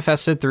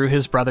 manifested through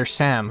his brother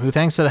Sam, who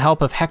thanks to the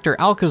help of Hector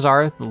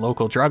Alcazar, the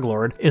local drug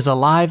lord, is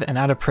alive and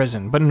out of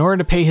prison, but in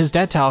order to pay his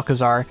debt to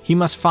Alcazar, he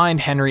must find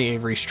Henry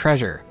Avery's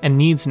treasure, and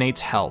needs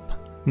Nate's help.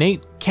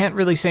 Nate can't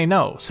really say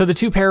no, so the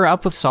two pair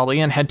up with Sully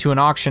and head to an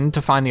auction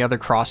to find the other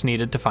cross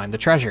needed to find the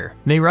treasure.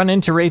 They run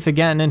into Rafe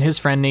again and his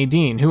friend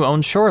Nadine, who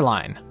owns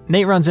Shoreline.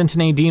 Nate runs into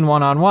Nadine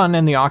one-on-one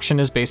and the auction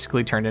is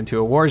basically turned into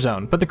a war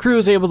zone, but the crew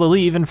is able to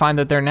leave and find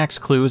that their next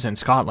clue is in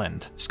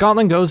Scotland.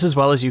 Scotland goes as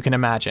well as you can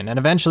imagine, and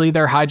eventually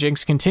their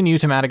hijinks continue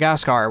to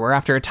Madagascar, where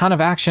after a ton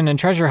of action and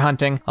treasure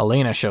hunting,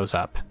 Elena shows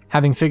up,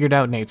 having figured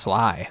out Nate's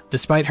lie.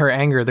 Despite her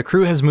anger, the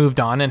crew has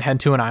moved on and head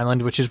to an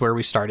island, which is where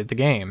we started the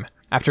game.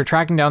 After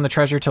tracking down the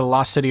treasure to the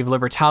lost city of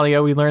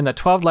Libertalia, we learn that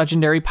 12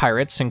 legendary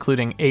pirates,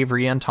 including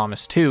Avery and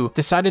Thomas too,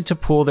 decided to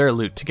pool their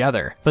loot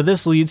together, but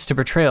this leads to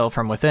betrayal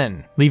from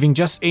within, leaving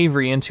just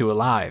Avery and two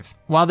alive.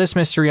 While this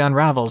mystery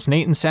unravels,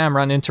 Nate and Sam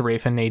run into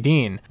Rafe and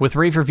Nadine, with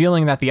Rafe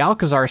revealing that the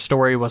Alcazar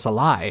story was a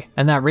lie,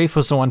 and that Rafe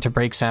was the one to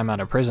break Sam out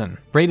of prison.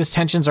 Right as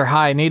tensions are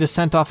high, Nate is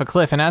sent off a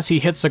cliff, and as he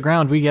hits the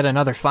ground, we get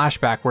another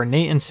flashback where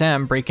Nate and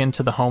Sam break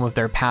into the home of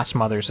their past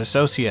mother's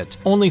associate,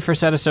 only for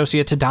said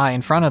associate to die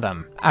in front of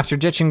them. After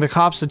ditching the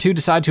cops, the two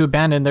decide to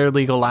abandon their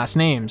illegal last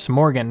names,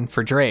 Morgan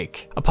for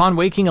Drake. Upon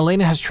waking,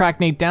 Elena has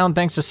tracked Nate down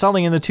thanks to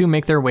Sully, and the two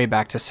make their way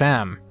back to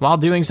Sam. While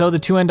doing so, the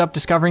two end up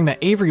discovering that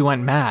Avery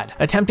went mad,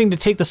 attempting to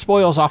take the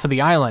spoils off of the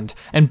island,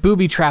 and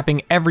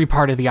booby-trapping every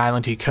part of the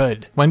island he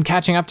could. When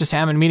catching up to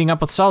Sam and meeting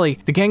up with Sully,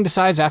 the gang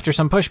decides after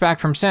some pushback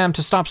from Sam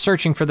to stop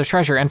searching for the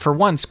treasure and for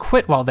once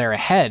quit while they're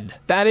ahead.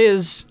 That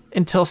is,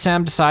 until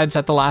Sam decides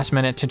at the last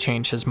minute to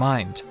change his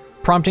mind,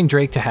 prompting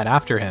Drake to head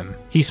after him.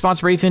 He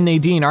spots Rafe and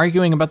Nadine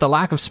arguing about the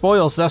lack of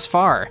spoils thus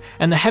far,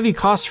 and the heavy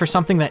cost for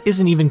something that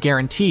isn't even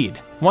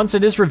guaranteed. Once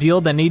it is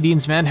revealed that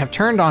Nadine's men have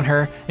turned on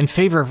her in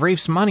favor of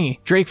Rafe's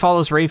money, Drake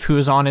follows Rafe, who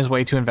is on his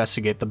way to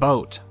investigate the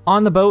boat.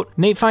 On the boat,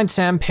 Nate finds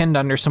Sam pinned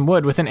under some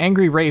wood with an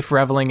angry Rafe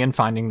reveling in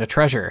finding the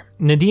treasure.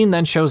 Nadine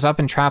then shows up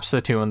and traps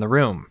the two in the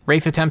room.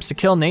 Rafe attempts to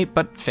kill Nate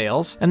but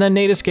fails, and then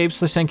Nate escapes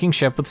the sinking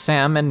ship with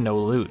Sam and no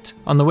loot.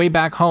 On the way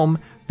back home,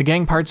 the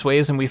gang parts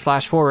ways and we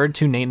flash forward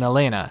to Nate and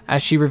Elena,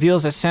 as she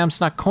reveals that Sam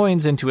snuck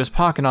coins into his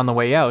pocket on the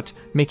way out,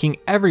 making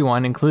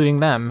everyone, including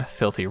them,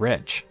 filthy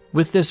rich.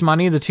 With this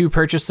money, the two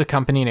purchase the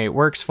company Nate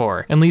works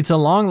for, and leads a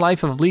long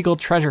life of legal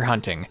treasure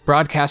hunting,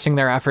 broadcasting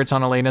their efforts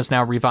on Elena's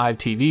now revived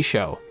TV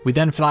show. We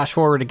then flash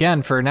forward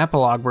again for an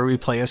epilogue where we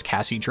play as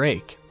Cassie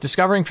Drake,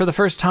 discovering for the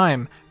first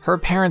time her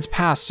parents'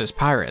 past as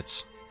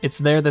pirates. It's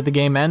there that the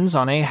game ends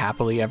on a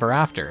happily ever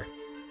after.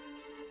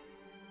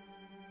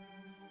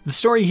 The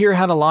story here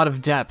had a lot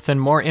of depth and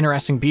more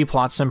interesting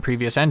B-plots than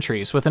previous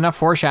entries, with enough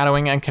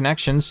foreshadowing and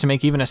connections to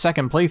make even a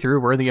second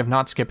playthrough worthy of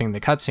not skipping the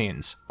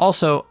cutscenes.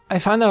 Also, I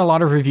find that a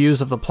lot of reviews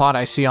of the plot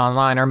I see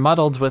online are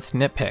muddled with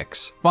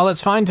nitpicks. While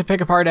it's fine to pick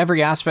apart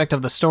every aspect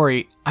of the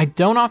story, I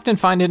don't often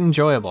find it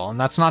enjoyable, and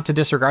that's not to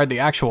disregard the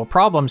actual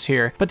problems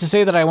here, but to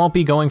say that I won't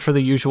be going for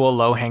the usual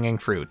low-hanging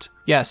fruit.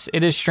 Yes,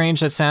 it is strange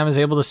that Sam is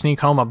able to sneak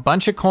home a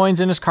bunch of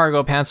coins in his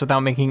cargo pants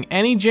without making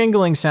any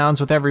jingling sounds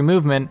with every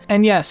movement,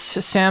 and yes,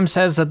 Sam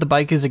says that the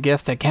bike is a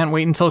gift that can't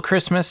wait until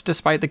Christmas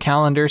despite the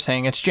calendar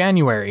saying it's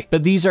January,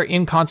 but these are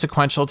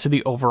inconsequential to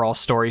the overall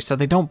story, so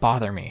they don't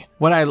bother me.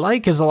 What I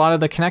like is a lot of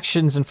the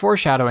connections and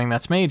foreshadowing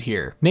that's made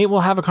here. Nate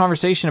will have a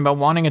conversation about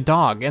wanting a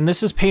dog, and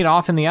this is paid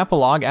off in the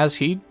epilogue as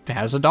he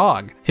has a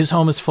dog. His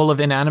home is full of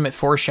inanimate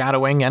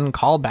foreshadowing and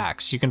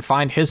callbacks. You can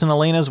find his and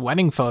Elena's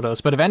wedding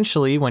photos, but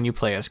eventually, when you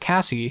play as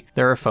Cassie,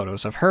 there are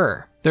photos of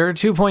her. There are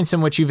 2 points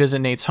in which you visit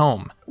Nate's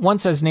home,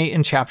 once as Nate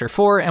in Chapter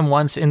 4 and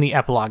once in the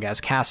epilogue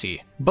as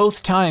Cassie.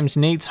 Both times,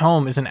 Nate's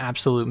home is an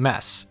absolute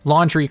mess.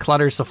 Laundry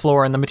clutters the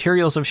floor and the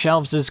materials of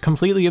shelves is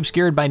completely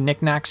obscured by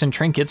knickknacks and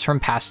trinkets from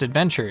past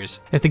adventures.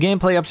 If the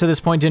gameplay up to this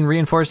point didn't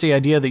reinforce the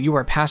idea that you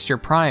are past your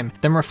prime,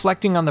 then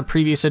reflecting on the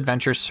previous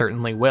adventures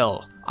certainly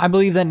will. I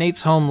believe that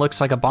Nate's home looks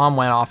like a bomb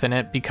went off in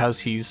it because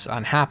he's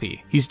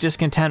unhappy. He's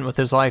discontent with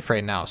his life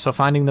right now, so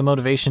finding the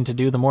motivation to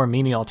do the more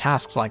menial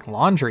tasks like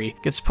laundry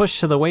gets pushed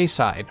to the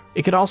wayside.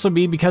 It could also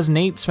be because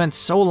Nate spent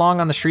so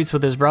long on the streets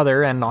with his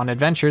brother and on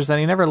adventures that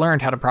he never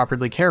learned how to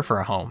properly care for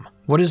a home.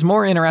 What is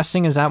more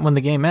interesting is that when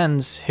the game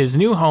ends, his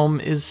new home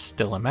is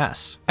still a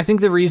mess. I think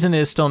the reason it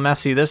is still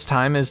messy this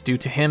time is due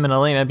to him and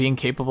Elena being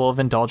capable of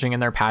indulging in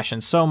their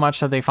passions so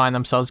much that they find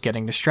themselves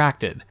getting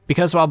distracted.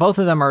 Because while both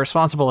of them are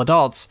responsible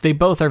adults, they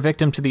both are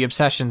victim to the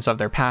obsessions of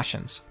their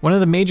passions. One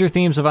of the major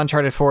themes of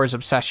Uncharted 4 is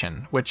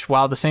obsession, which,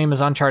 while the same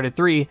as Uncharted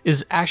 3,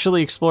 is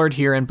actually explored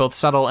here in both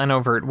subtle and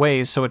overt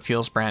ways, so it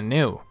feels brand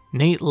new.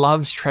 Nate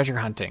loves treasure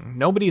hunting,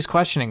 nobody's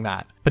questioning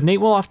that, but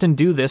Nate will often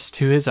do this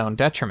to his own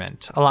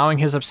detriment, allowing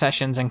his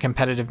obsessions and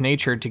competitive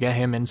nature to get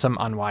him in some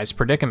unwise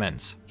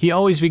predicaments. He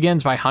always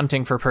begins by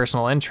hunting for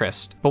personal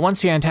interest, but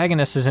once the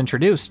antagonist is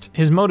introduced,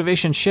 his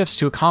motivation shifts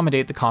to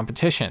accommodate the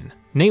competition.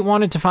 Nate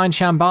wanted to find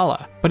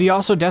Shambhala, but he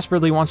also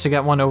desperately wants to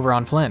get one over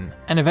on Flynn,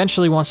 and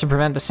eventually wants to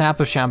prevent the sap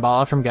of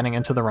Shambhala from getting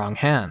into the wrong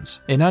hands.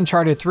 In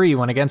Uncharted 3,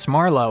 when against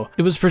Marlowe,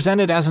 it was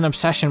presented as an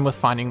obsession with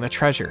finding the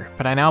treasure,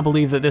 but I now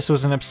believe that this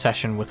was an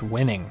obsession with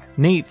winning.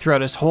 Nate, throughout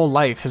his whole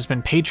life, has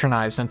been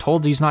patronized and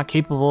told he's not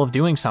capable of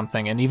doing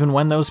something, and even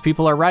when those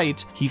people are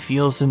right, he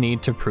feels the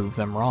need to prove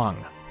them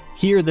wrong.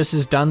 Here, this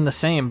is done the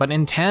same, but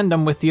in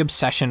tandem with the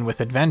obsession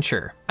with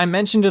adventure. I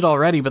mentioned it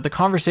already, but the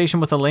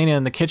conversation with Elena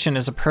in the kitchen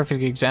is a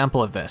perfect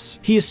example of this.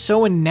 He is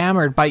so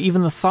enamored by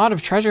even the thought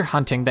of treasure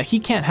hunting that he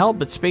can't help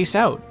but space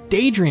out,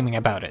 daydreaming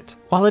about it.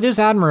 While it is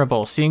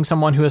admirable seeing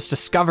someone who has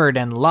discovered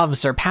and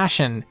loves their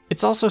passion,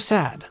 it's also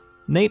sad.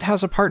 Nate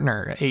has a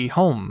partner, a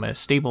home, a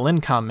stable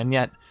income, and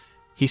yet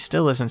he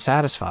still isn't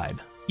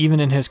satisfied. Even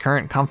in his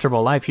current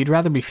comfortable life, he'd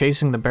rather be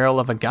facing the barrel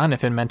of a gun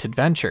if it meant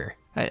adventure.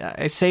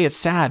 I say it's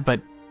sad,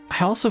 but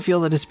I also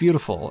feel that it's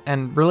beautiful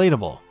and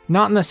relatable.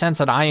 Not in the sense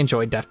that I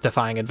enjoy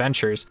death-defying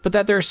adventures, but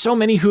that there are so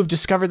many who have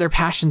discovered their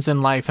passions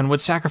in life and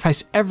would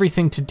sacrifice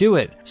everything to do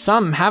it.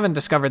 Some haven't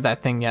discovered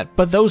that thing yet,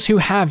 but those who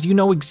have, you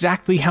know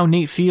exactly how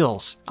Nate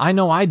feels. I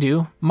know I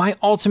do. My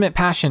ultimate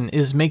passion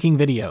is making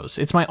videos.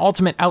 It's my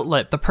ultimate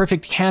outlet, the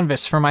perfect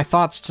canvas for my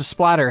thoughts to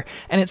splatter,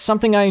 and it's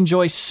something I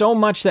enjoy so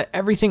much that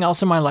everything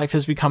else in my life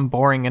has become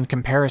boring in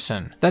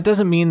comparison. That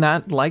doesn't mean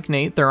that, like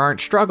Nate, there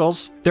aren't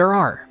struggles. There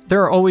are.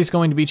 There are always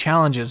going to be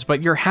challenges,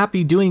 but you're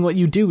happy doing what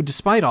you do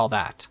despite all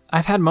that.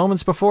 I've had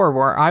moments before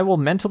where I will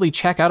mentally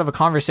check out of a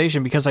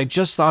conversation because I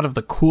just thought of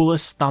the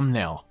coolest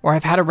thumbnail, or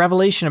I've had a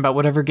revelation about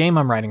whatever game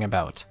I'm writing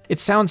about. It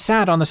sounds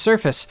sad on the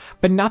surface,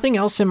 but nothing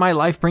else in my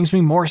life brings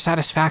me more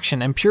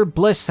satisfaction and pure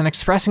bliss than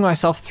expressing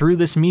myself through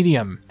this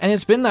medium. And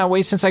it's been that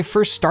way since I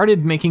first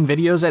started making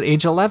videos at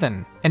age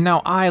 11. And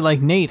now I,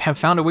 like Nate, have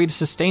found a way to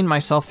sustain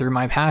myself through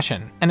my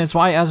passion. And it's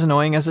why, as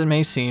annoying as it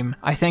may seem,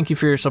 I thank you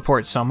for your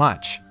support so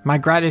much. My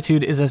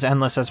gratitude is as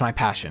endless as my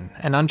passion,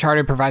 and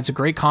Uncharted provides a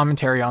great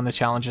commentary on the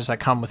challenges that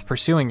come with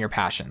pursuing your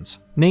passions.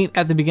 Nate,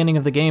 at the beginning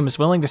of the game, is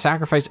willing to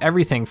sacrifice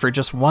everything for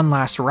just one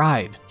last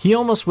ride. He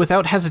almost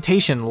without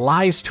hesitation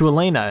lies to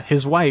Elena,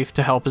 his wife,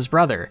 to help his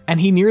brother,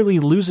 and he nearly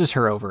loses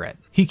her over it.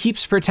 He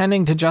keeps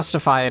pretending to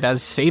justify it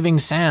as saving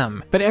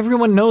Sam, but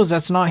everyone knows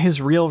that's not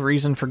his real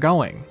reason for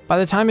going. By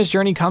the time his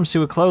journey comes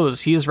to a close,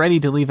 he is ready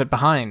to leave it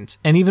behind,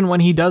 and even when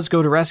he does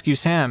go to rescue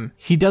Sam,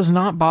 he does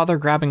not bother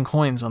grabbing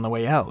coins on the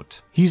way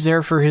out. He's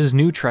there for his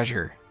new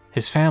treasure,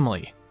 his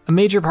family. A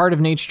major part of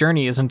Nate's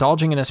journey is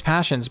indulging in his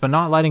passions but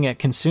not letting it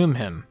consume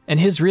him, and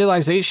his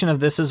realization of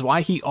this is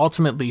why he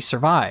ultimately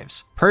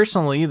survives.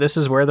 Personally, this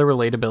is where the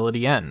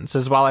relatability ends,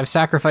 as while I've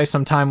sacrificed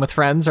some time with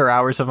friends or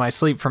hours of my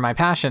sleep for my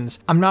passions,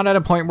 I'm not at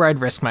a point where I'd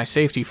risk my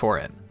safety for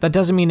it. That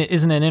doesn't mean it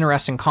isn't an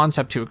interesting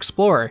concept to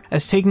explore,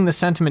 as taking the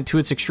sentiment to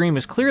its extreme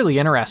is clearly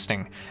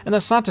interesting, and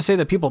that's not to say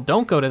that people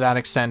don't go to that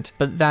extent,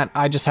 but that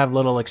I just have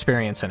little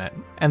experience in it,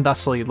 and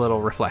thusly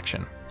little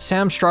reflection.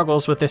 Sam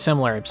struggles with a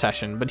similar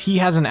obsession, but he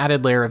has an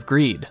added layer of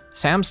greed.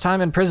 Sam's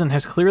time in prison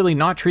has clearly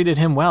not treated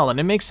him well, and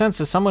it makes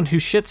sense as someone who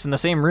shits in the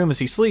same room as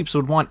he sleeps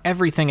would want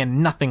everything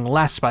and nothing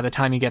less by the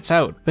time he gets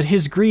out, but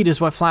his greed is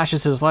what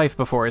flashes his life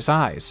before his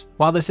eyes.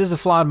 While this is a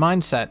flawed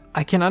mindset,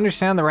 I can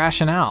understand the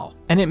rationale,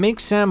 and it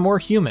makes Sam more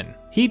human.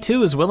 He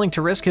too is willing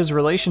to risk his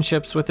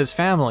relationships with his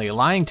family,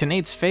 lying to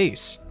Nate's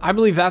face. I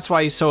believe that's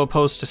why he's so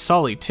opposed to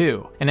Sully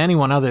too, and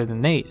anyone other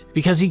than Nate,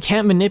 because he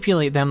can't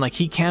manipulate them like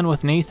he can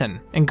with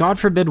Nathan, and God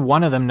forbid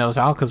one of them knows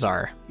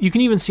Alcazar. You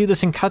can even see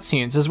this in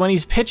cutscenes, as when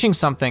he's pitching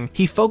something,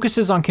 he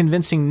focuses on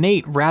convincing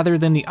Nate rather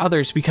than the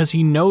others because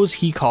he knows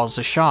he calls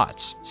the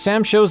shots.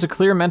 Sam shows a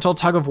clear mental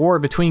tug of war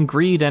between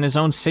greed and his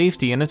own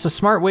safety, and it's a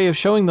smart way of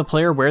showing the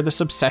player where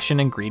this obsession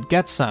and greed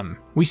gets them.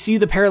 We see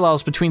the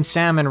parallels between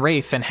Sam and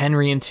Rafe and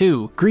Henry and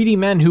 2, greedy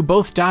men who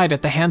both died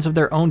at the hands of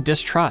their own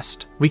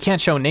distrust. We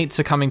can't show Nate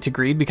succumbing to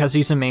greed because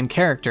he's a main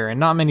character, and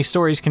not many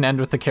stories can end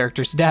with the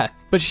character's death.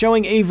 But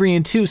showing Avery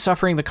and 2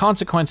 suffering the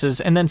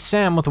consequences, and then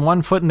Sam with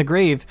one foot in the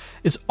grave,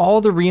 is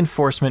all the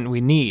reinforcement we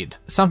need.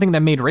 Something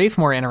that made Rafe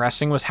more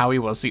interesting was how he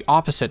was the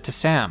opposite to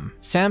Sam.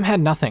 Sam had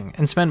nothing,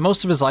 and spent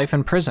most of his life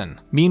in prison.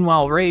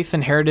 Meanwhile, Rafe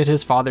inherited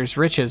his father's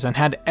riches and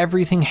had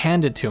everything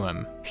handed to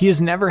him. He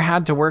has never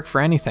had to work for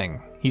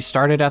anything. He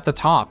started at the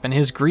top, and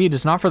his greed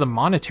is not for the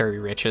monetary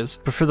riches,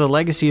 but for the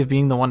legacy of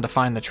being the one to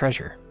find the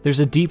treasure. There's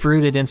a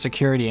deep-rooted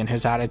insecurity in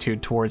his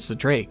attitude towards the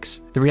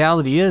Drakes. The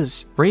reality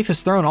is, Rafe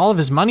has thrown all of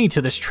his money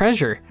to this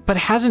treasure, but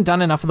hasn't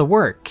done enough of the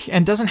work,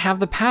 and doesn't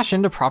have the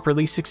passion to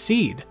properly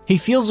succeed. He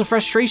feels a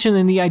frustration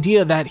in the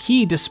idea that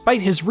he,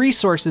 despite his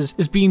resources,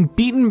 is being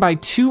beaten by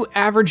 2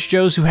 average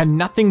Joes who had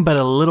nothing but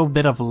a little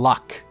bit of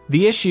luck.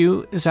 The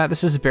issue is that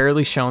this is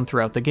barely shown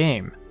throughout the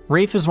game.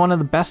 Rafe is one of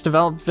the best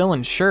developed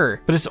villains, sure,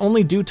 but it's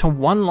only due to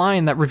one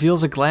line that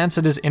reveals a glance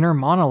at his inner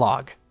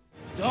monologue.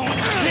 Don't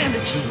hand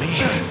it to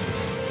me.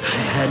 I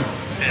had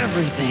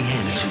everything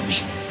handed to me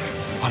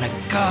on a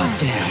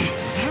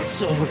goddamn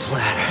silver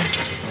platter.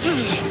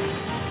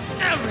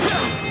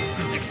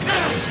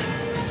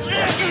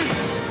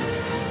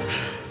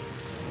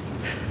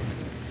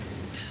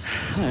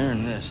 I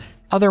earned this.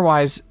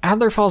 Otherwise,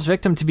 Adler falls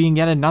victim to being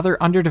yet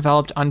another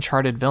underdeveloped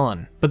Uncharted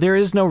villain. But there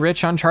is no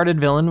rich Uncharted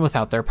villain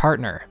without their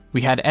partner. We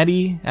had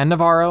Eddie and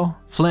Navarro,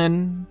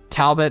 Flynn,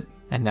 Talbot,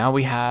 and now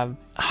we have...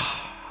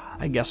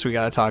 I guess we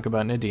gotta talk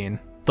about Nadine.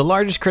 The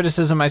largest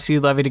criticism I see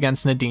levied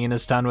against Nadine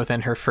is done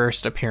within her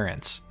first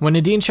appearance. When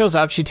Nadine shows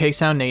up, she takes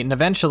down Nate and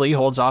eventually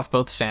holds off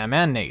both Sam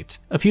and Nate.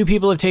 A few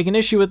people have taken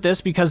issue with this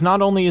because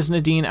not only is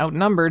Nadine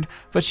outnumbered,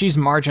 but she's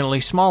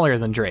marginally smaller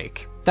than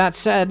Drake. That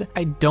said,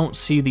 I don't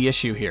see the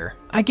issue here.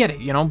 I get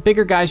it,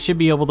 bigger guys should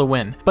be able to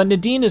win, but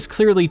Nadine is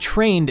clearly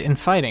trained in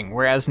fighting,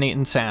 whereas Nate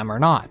and Sam are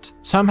not.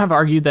 Some have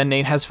argued that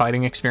Nate has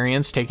fighting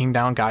experience taking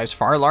down guys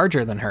far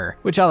larger than her,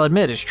 which I'll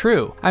admit is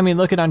true. I mean,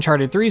 look at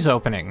Uncharted 3's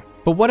opening.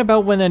 But what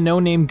about when a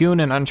no-name goon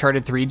in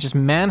Uncharted 3 just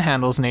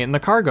manhandles Nate in the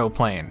cargo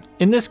plane?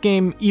 In this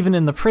game, even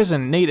in the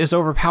prison, Nate is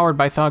overpowered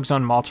by thugs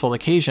on multiple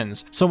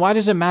occasions, so why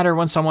does it matter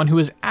when someone who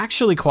is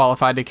actually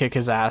qualified to kick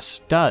his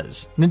ass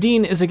does?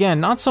 Nadine is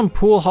again not some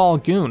pool hall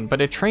goon,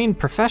 but a trained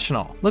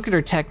professional. Look at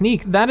her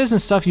technique, that isn't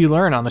stuff you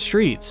learn on the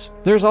streets.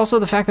 There's also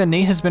the fact that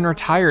Nate has been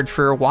retired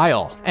for a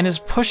while, and is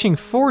pushing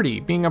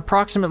 40, being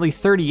approximately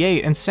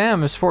 38, and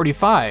Sam is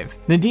 45.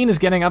 Nadine is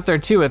getting up there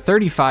too at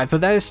 35,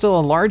 but that is still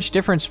a large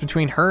difference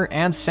between her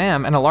and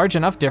Sam, and a large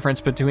enough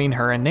difference between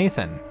her and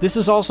Nathan. This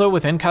is also,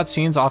 within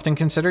cutscenes often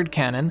considered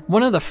canon,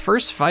 one of the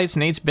first fights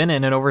Nate's been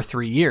in over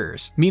 3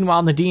 years.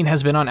 Meanwhile, Nadine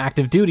has been on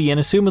active duty and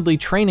assumedly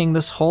training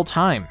this whole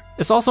time.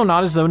 It's also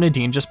not as though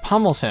Nadine just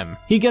pummels him.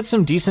 He gets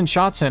some decent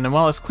shots in, and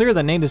while it's clear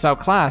that Nate is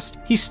outclassed,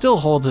 he still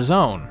holds his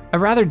own. A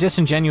rather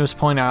disingenuous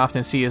point I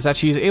often see is that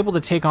she is able to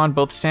take on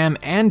both Sam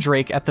and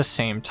Drake at the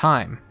same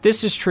time.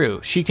 This is true,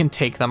 she can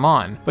take them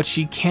on, but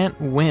she can't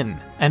win.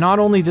 And not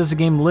only does the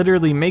game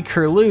literally make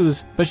her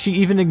lose, but she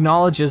even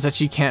acknowledges that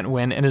she can't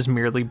win and is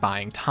merely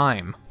buying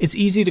time. It's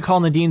easy to call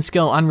Nadine's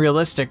skill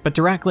unrealistic, but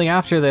directly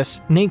after this,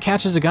 Nate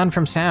catches a gun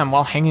from Sam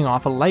while hanging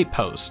off a light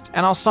post.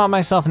 And I'll stop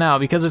myself now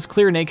because it's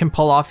clear Nate can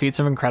pull off feats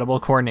of incredible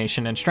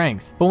coordination and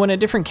strength. But when a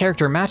different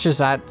character matches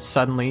that,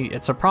 suddenly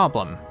it's a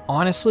problem.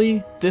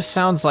 Honestly, this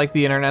sounds like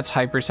the internet's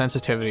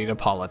hypersensitivity to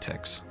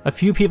politics. A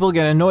few people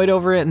get annoyed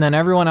over it, and then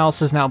everyone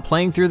else is now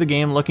playing through the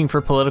game looking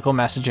for political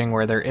messaging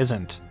where there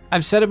isn't.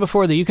 I've said it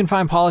before that you can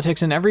find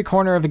politics in every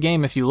corner of a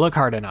game if you look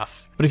hard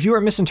enough. But if you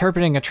are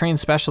misinterpreting a trained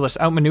specialist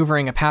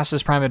outmaneuvering a past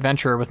his prime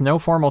adventurer with no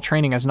formal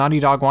training as Naughty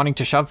Dog wanting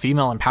to shove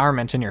female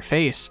empowerment in your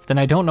face, then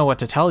I don't know what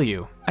to tell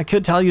you. I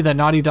could tell you that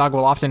Naughty Dog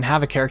will often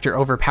have a character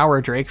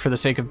overpower Drake for the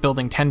sake of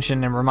building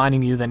tension and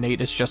reminding you that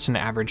Nate is just an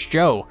average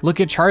Joe.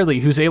 Look at Charlie,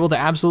 who's able to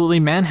absolutely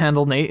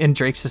manhandle Nate in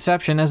Drake's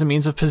deception as a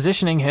means of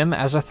positioning him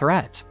as a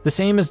threat. The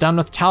same is done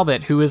with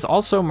Talbot, who is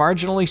also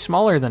marginally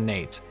smaller than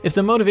Nate. If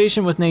the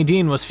motivation with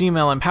Nadine was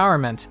female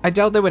empowerment, I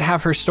doubt they would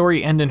have her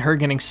story end in her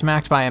getting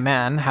smacked by a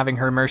man, having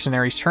her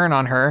mercenaries turn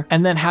on her,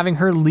 and then having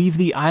her leave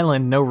the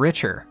island no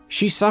richer.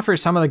 She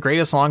suffers some of the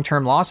greatest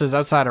long-term losses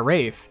outside of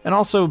Rafe. And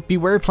also,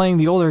 beware playing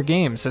the older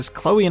games, as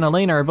Chloe and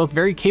Elena are both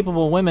very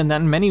capable women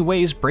that in many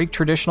ways break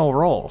traditional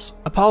roles.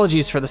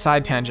 Apologies for the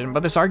side tangent,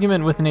 but this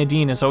argument with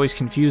Nadine has always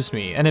confused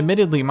me, and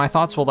admittedly my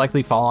thoughts will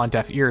likely fall on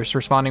deaf ears,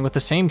 responding with the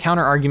same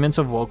counter-arguments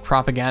of woke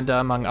propaganda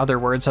among other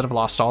words that have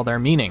lost all their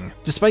meaning.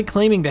 Despite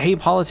claiming to hate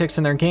politics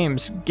in their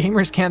games,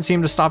 gamers can't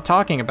seem to stop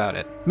talking about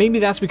it. Maybe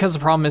that's because the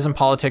problem isn't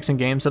politics in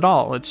games at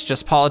all, it's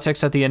just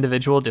politics that the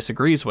individual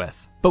disagrees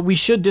with. But we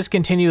should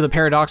discontinue the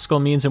paradoxical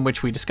means in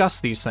which we discuss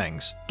these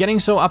things. Getting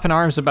so up in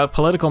arms about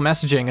political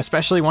messaging,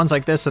 especially ones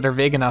like this that are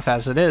vague enough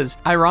as it is,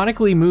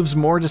 ironically moves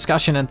more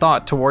discussion and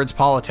thought towards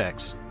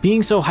politics.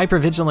 Being so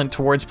hypervigilant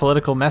towards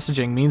political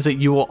messaging means that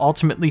you will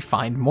ultimately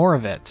find more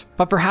of it.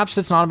 But perhaps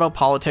it's not about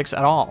politics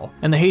at all,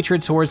 and the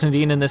hatred towards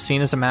Nadine in this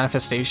scene is a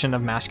manifestation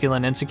of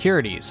masculine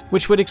insecurities,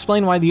 which would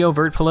explain why the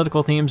overt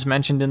political themes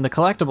mentioned in the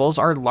collectibles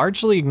are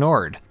largely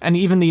ignored, and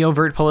even the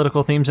overt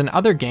political themes in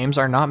other games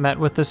are not met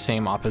with the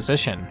same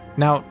opposition.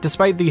 Now,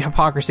 despite the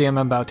hypocrisy I'm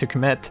about to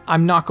commit,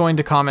 I'm not going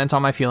to comment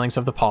on my feelings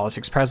of the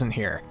politics present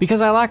here,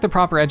 because I lack the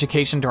proper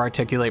education to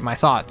articulate my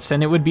thoughts,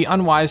 and it would be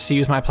unwise to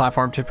use my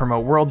platform to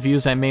promote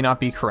worldviews that may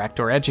not be correct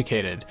or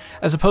educated,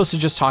 as opposed to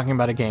just talking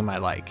about a game I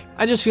like.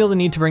 I just feel the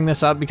need to bring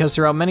this up because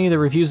throughout many of the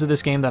reviews of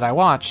this game that I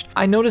watched,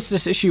 I noticed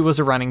this issue was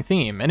a running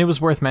theme, and it was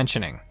worth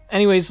mentioning.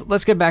 Anyways,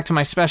 let's get back to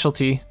my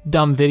specialty,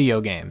 dumb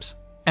video games.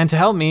 And to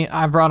help me,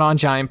 I've brought on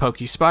Giant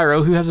Pokey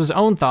Spyro, who has his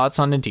own thoughts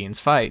on Nadine's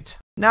fight.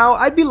 Now,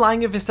 I'd be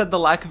lying if I said the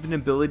lack of an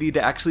ability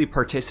to actually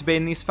participate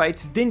in these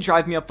fights didn't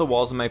drive me up the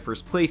walls in my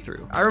first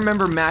playthrough. I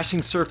remember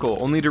mashing circle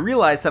only to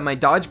realize that my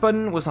dodge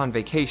button was on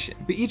vacation.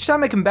 But each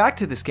time I come back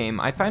to this game,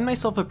 I find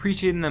myself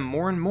appreciating them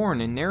more and more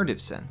in a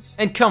narrative sense.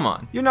 And come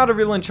on, you're not a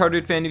real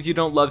Uncharted fan if you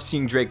don't love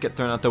seeing Drake get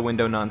thrown out the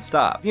window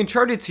non-stop. The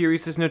Uncharted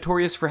series is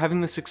notorious for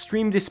having this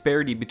extreme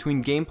disparity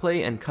between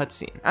gameplay and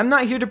cutscene. I'm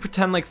not here to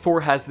pretend like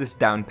 4 has this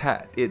down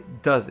pat.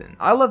 It doesn't.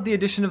 I love the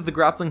addition of the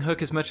grappling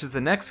hook as much as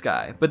the next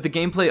guy, but the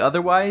gameplay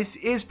otherwise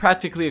is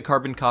practically a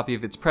carbon copy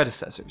of its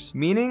predecessors,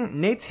 meaning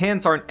Nate's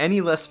hands aren't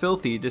any less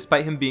filthy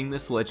despite him being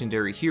this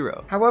legendary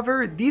hero.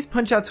 However, these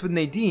punch-outs with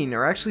Nadine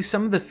are actually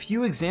some of the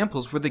few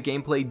examples where the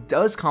gameplay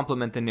does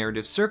complement the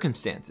narrative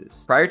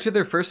circumstances. Prior to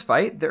their first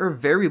fight, there are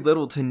very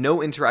little to no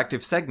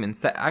interactive segments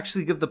that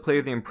actually give the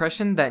player the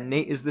impression that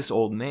Nate is this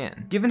old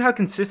man. Given how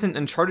consistent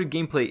Uncharted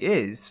gameplay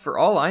is, for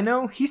all I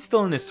know, he's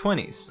still in his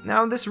 20s.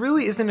 Now, this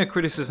really isn't a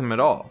criticism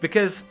at all,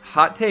 because,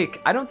 hot take,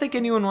 I don't think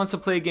anyone wants to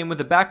play a game with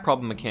a back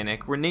problem mechanic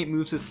where Nate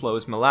moves as slow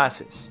as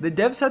molasses. The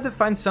devs had to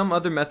find some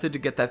other method to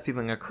get that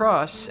feeling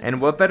across,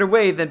 and what better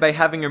way than by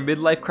having a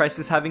midlife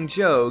crisis having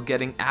Joe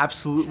getting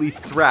absolutely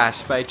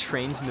thrashed by a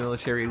trained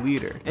military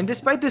leader. And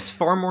despite this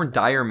far more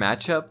dire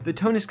matchup, the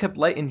tone is kept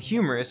light and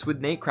humorous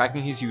with Nate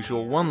cracking his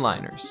usual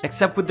one-liners,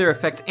 except with their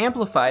effect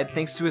amplified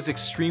thanks to his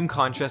extreme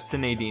contrast to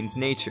Nadine's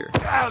nature.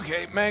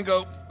 Okay,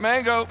 mango.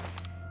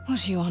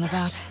 What are you on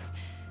about?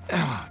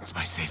 Oh, it's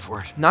my safe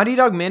word. Naughty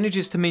Dog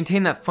manages to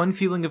maintain that fun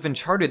feeling of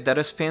Uncharted that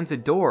us fans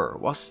adore,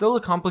 while still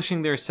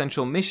accomplishing their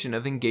essential mission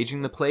of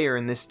engaging the player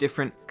in this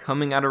different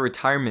coming out of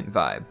retirement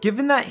vibe.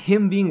 Given that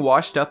him being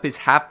washed up is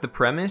half the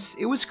premise,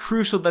 it was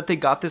crucial that they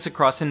got this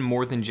across in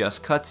more than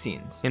just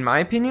cutscenes. In my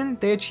opinion,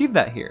 they achieved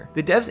that here.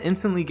 The devs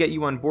instantly get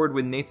you on board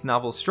with Nate's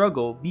novel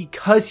struggle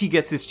because he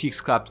gets his cheeks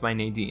clapped by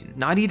Nadine.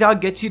 Naughty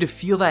Dog gets you to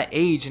feel that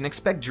age and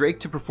expect Drake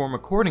to perform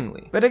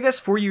accordingly. But I guess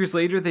 4 years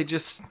later they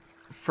just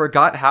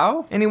forgot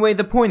how? Anyway,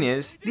 the point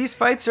is, these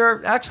fights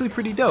are actually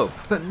pretty dope,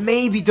 but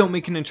maybe don't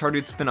make an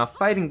Uncharted spin-off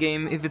fighting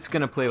game if it's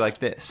gonna play like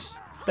this.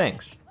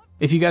 Thanks.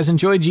 If you guys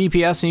enjoyed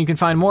GPS, and you can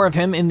find more of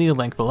him in the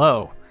link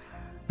below.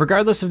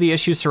 Regardless of the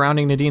issues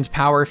surrounding Nadine's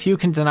power, few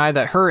can deny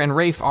that her and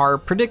Rafe are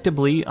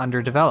predictably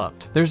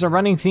underdeveloped. There's a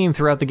running theme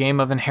throughout the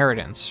game of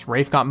inheritance.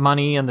 Rafe got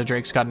money and the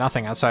Drakes got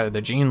nothing outside of the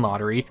gene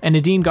lottery, and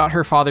Nadine got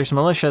her father's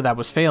militia that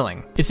was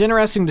failing. It's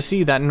interesting to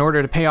see that in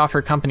order to pay off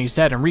her company's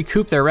debt and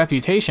recoup their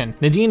reputation,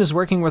 Nadine is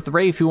working with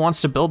Rafe, who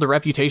wants to build a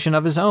reputation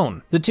of his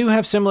own. The two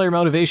have similar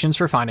motivations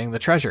for finding the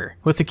treasure,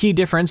 with the key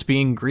difference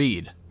being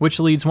greed, which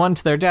leads one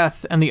to their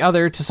death and the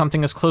other to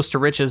something as close to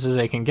riches as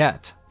they can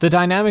get. The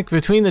dynamic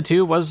between the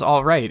two was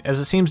alright, as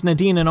it seems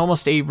Nadine in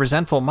almost a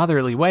resentful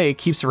motherly way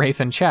keeps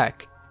Rafe in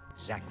check.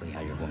 Exactly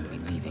how you're going to be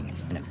leaving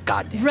in a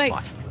goddamn Rafe.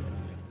 fight.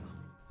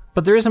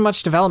 But there isn't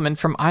much development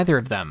from either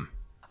of them.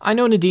 I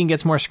know Nadine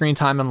gets more screen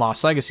time in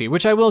Lost Legacy,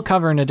 which I will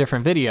cover in a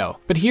different video,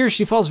 but here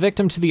she falls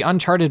victim to the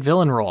Uncharted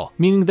villain role,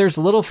 meaning there's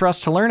little for us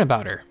to learn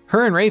about her.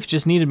 Her and Rafe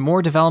just needed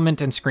more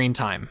development and screen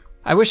time.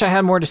 I wish I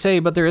had more to say,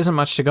 but there isn't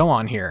much to go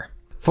on here.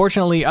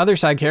 Fortunately, other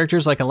side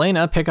characters like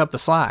Elena pick up the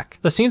slack.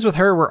 The scenes with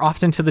her were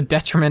often to the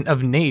detriment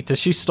of Nate, as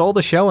she stole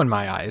the show in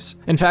my eyes.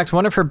 In fact,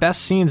 one of her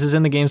best scenes is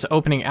in the game's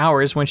opening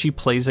hours when she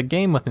plays a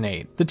game with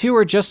Nate. The two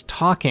are just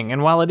talking,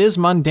 and while it is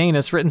mundane,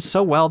 it's written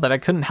so well that I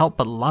couldn't help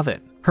but love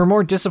it. Her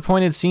more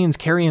disappointed scenes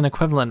carry an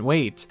equivalent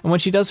weight, and when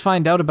she does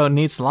find out about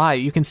Nate's lie,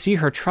 you can see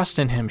her trust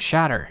in him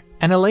shatter.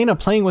 And Elena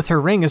playing with her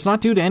ring is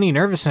not due to any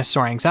nervousness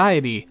or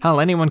anxiety.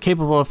 Hell, anyone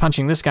capable of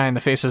punching this guy in the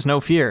face has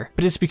no fear,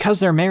 but it's because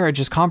their marriage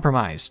is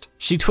compromised.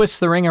 She twists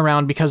the ring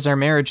around because their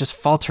marriage is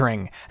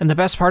faltering, and the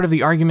best part of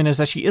the argument is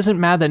that she isn't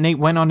mad that Nate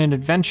went on an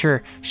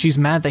adventure, she's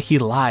mad that he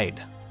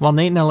lied. While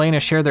Nate and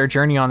Elena share their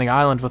journey on the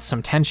island with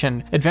some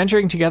tension,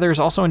 adventuring together is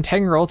also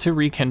integral to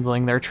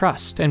rekindling their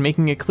trust, and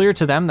making it clear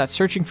to them that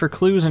searching for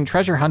clues and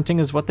treasure hunting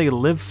is what they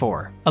live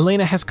for.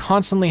 Elena has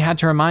constantly had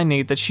to remind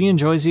Nate that she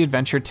enjoys the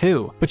adventure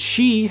too, but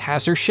she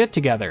has her shit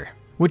together,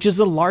 which is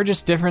the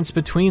largest difference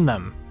between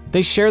them.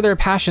 They share their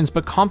passions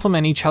but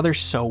complement each other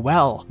so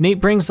well.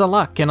 Nate brings the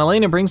luck and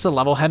Elena brings the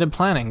level-headed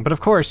planning, but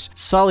of course,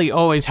 Sully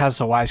always has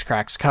the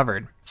wisecracks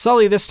covered.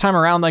 Sully this time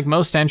around, like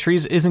most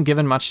entries, isn't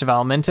given much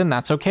development, and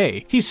that's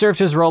okay. He served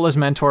his role as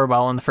mentor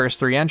well in the first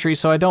 3 entries,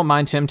 so I don't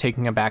mind him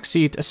taking a back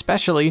seat,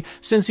 especially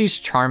since he's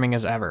charming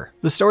as ever.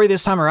 The story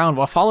this time around,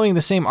 while following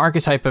the same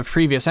archetype of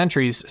previous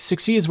entries,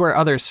 succeeds where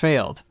others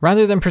failed.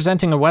 Rather than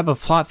presenting a web of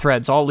plot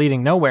threads all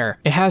leading nowhere,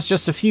 it has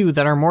just a few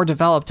that are more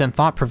developed and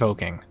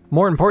thought-provoking.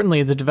 More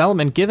importantly, the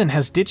development given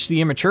has ditched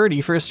the immaturity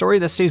for a story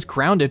that stays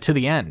grounded to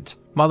the end.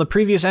 While the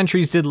previous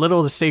entries did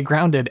little to stay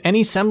grounded,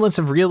 any semblance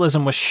of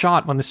realism was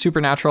shot when the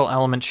supernatural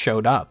elements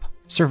showed up.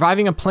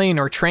 Surviving a plane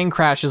or train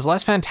crash is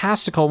less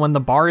fantastical when the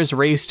bar is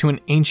raised to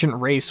an ancient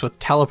race with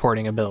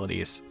teleporting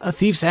abilities. A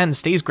Thief's End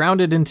stays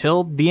grounded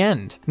until the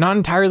end. Not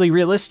entirely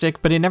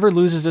realistic, but it never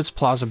loses its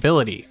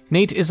plausibility.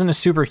 Nate isn't a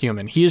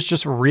superhuman, he is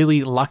just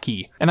really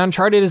lucky. And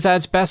Uncharted is at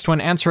its best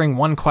when answering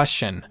one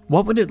question: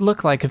 what would it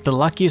look like if the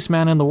luckiest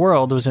man in the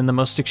world was in the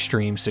most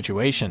extreme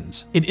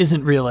situations? It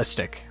isn't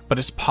realistic, but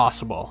it's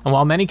possible. And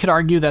while many could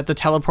argue that the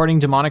teleporting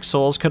demonic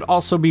souls could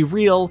also be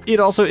real, it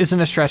also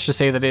isn't a stretch to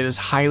say that it is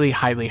highly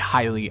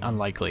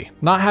unlikely.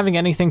 Not having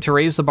anything to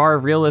raise the bar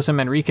of realism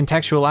and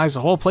recontextualize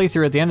the whole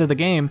playthrough at the end of the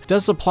game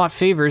does the plot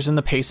favors in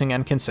the pacing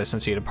and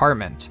consistency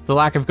department. The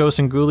lack of ghosts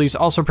and ghoulies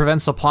also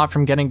prevents the plot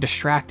from getting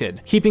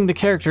distracted, keeping the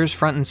characters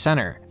front and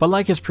center. But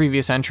like his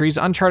previous entries,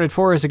 Uncharted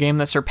 4 is a game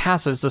that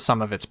surpasses the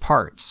sum of its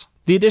parts.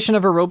 The addition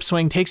of a rope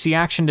swing takes the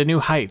action to new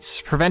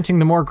heights, preventing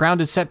the more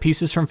grounded set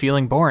pieces from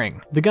feeling boring.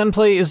 The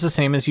gunplay is the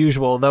same as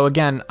usual, though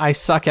again, I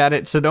suck at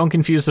it, so don't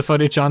confuse the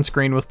footage on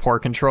screen with poor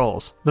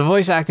controls. The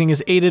voice acting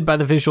is aided by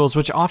the visuals,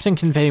 which often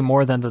convey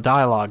more than the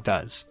dialogue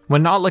does.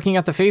 When not looking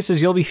at the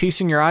faces, you'll be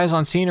feasting your eyes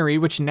on scenery,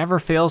 which never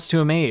fails to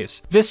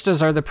amaze.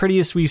 Vistas are the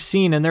prettiest we've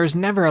seen, and there is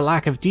never a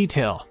lack of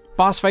detail.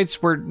 Boss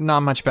fights were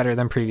not much better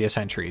than previous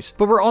entries,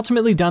 but were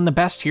ultimately done the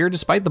best here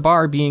despite the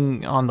bar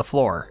being on the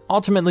floor.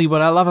 Ultimately,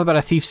 what I love about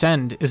A Thief's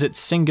End is its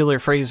singular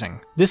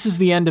phrasing. This is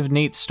the end of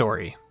Nate's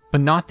story,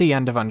 but not the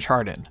end of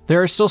Uncharted.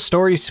 There are still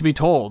stories to be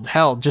told.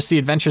 Hell, just the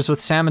adventures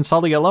with Sam and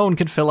Sully alone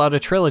could fill out a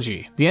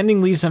trilogy. The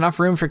ending leaves enough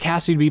room for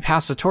Cassie to be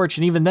passed the torch,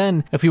 and even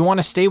then, if we want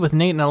to stay with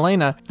Nate and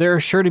Elena, there are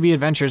sure to be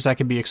adventures that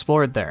could be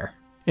explored there.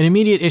 An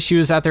immediate issue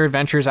is that their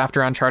adventures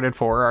after Uncharted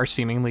 4 are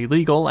seemingly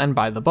legal and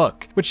by the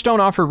book, which don't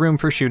offer room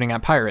for shooting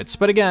at pirates,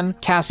 but again,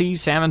 Cassie,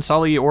 Sam and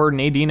Sully, or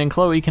Nadine and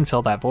Chloe can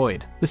fill that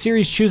void. The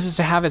series chooses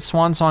to have its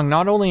swansong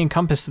not only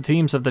encompass the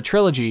themes of the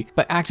trilogy,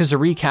 but act as a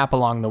recap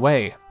along the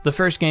way. The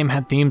first game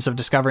had themes of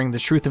discovering the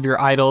truth of your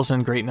idols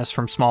and greatness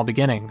from small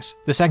beginnings.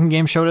 The second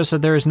game showed us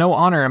that there is no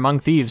honor among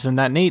thieves and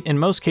that Nate in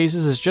most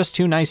cases is just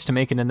too nice to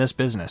make it in this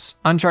business.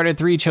 Uncharted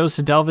 3 chose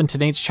to delve into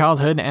Nate's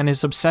childhood and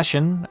his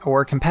obsession,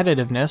 or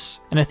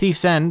competitiveness, and A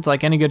Thief's End,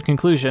 like any good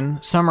conclusion,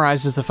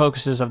 summarizes the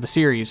focuses of the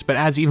series, but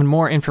adds even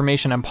more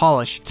information and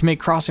polish to make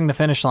crossing the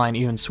finish line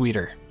even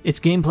sweeter. Its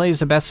gameplay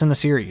is the best in the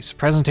series,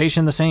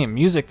 presentation the same,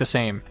 music the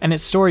same, and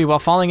its story, while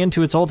falling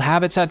into its old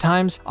habits at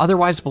times,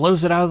 otherwise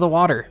blows it out of the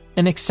water.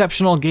 An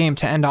exceptional game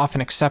to end off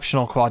an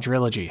exceptional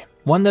quadrilogy.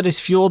 One that is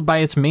fueled by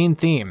its main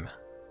theme: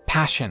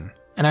 passion.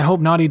 And I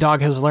hope Naughty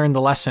Dog has learned the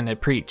lesson it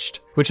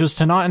preached, which was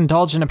to not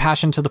indulge in a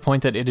passion to the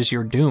point that it is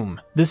your doom.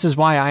 This is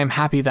why I am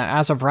happy that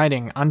as of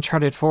writing,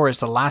 Uncharted 4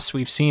 is the last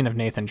we've seen of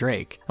Nathan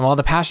Drake. And while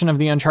the passion of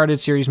the Uncharted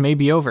series may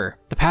be over,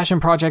 the passion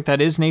project that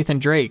is Nathan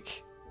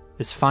Drake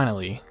is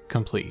finally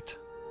complete.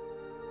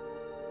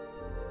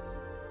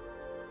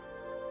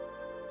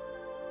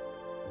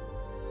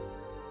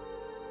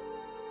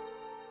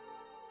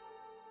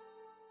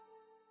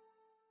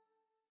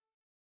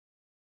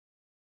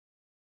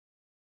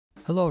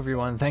 Hello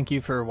everyone, thank you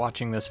for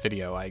watching this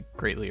video, I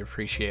greatly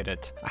appreciate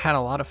it. I had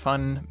a lot of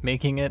fun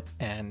making it,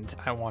 and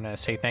I want to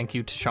say thank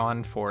you to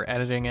Sean for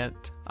editing it.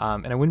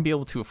 And I wouldn't be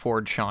able to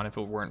afford Sean if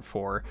it weren't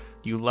for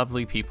you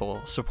lovely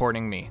people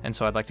supporting me, and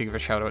so I'd like to give a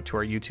shout out to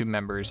our YouTube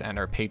members and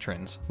our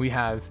patrons. We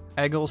have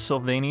Egil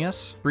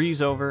Sylvanius,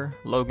 Breezeover,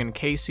 Logan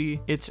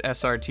Casey, It's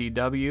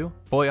SRTW,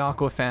 Boy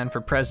Aqua Fan for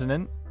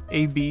President,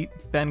 A-Beat,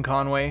 Ben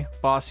Conway,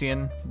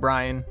 Bossian,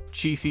 Brian,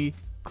 Chiefy,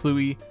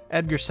 Cluey,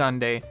 Edgar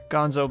Sunday,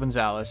 Gonzo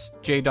Gonzalez,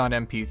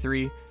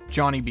 J.MP3,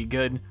 Johnny Be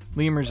Good,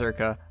 Lemur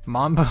Zerka,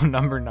 Mambo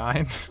Number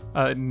 9,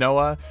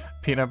 Noah,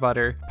 Peanut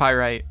Butter,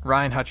 Pyrite,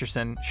 Ryan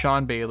Hutcherson,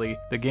 Sean Bailey,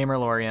 The Gamer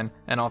Lorian,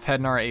 and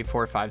Offheadnar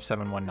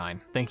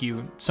 845719. Thank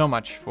you so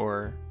much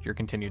for your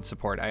continued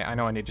support. I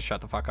know I need to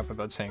shut the fuck up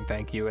about saying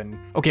thank you. And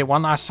okay,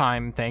 one last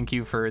time, thank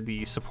you for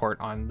the support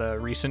on the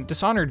recent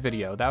Dishonored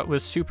video. That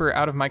was super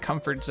out of my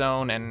comfort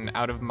zone and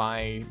out of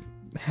my...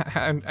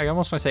 I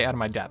almost want to say out of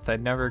my depth.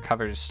 I'd never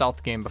covered a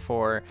stealth game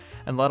before,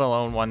 and let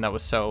alone one that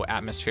was so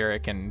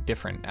atmospheric and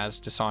different as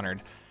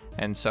Dishonored.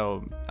 And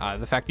so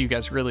the fact that you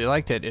guys really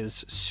liked it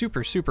is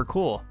super, super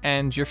cool.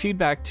 And your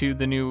feedback to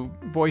the new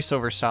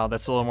voiceover style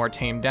that's a little more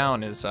tamed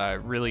down is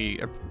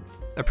really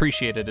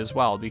appreciated as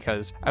well,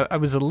 because I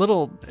was a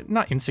little,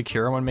 not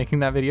insecure when making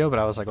that video, but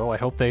I was like, oh, I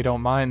hope they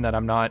don't mind that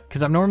I'm not,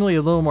 because I'm normally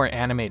a little more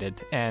animated,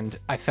 and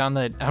I found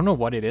that, I don't know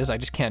what it is, I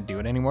just can't do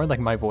it anymore. Like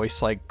my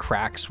voice like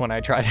cracks when I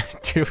try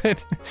to do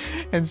it.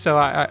 And so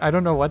I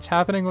don't know what's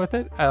happening with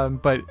it,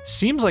 but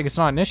seems like it's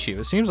not an issue.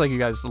 It seems like you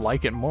guys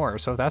like it more.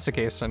 So if that's the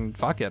case, then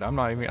fuck it. I'm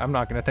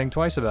not gonna think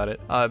twice about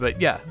it. But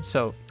yeah,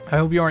 so I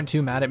hope you aren't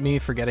too mad at me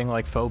for getting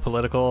like faux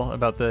political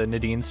about the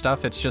Nadine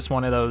stuff. It's just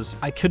one of those,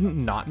 I couldn't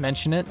not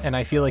mention it, and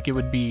I feel like it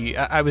would be,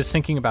 I was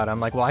thinking about it, I'm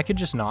like, well, I could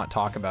just not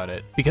talk about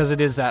it, because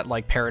it is that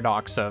like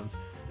paradox of,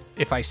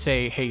 if I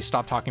say, hey,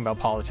 stop talking about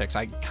politics,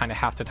 I kind of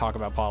have to talk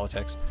about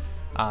politics.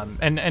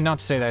 And not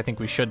to say that I think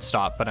we should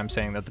stop, but I'm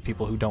saying that the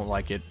people who don't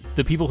like it,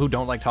 the people who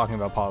don't like talking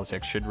about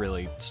politics should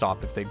really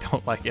stop if they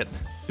don't like it.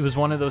 It was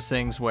one of those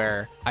things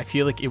where I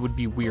feel like it would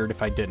be weird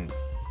if I didn't.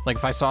 Like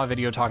if I saw a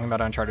video talking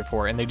about Uncharted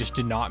 4 and they just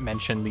did not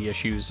mention the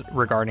issues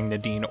regarding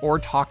Nadine, or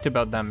talked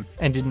about them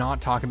and did not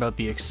talk about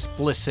the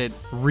explicit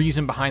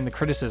reason behind the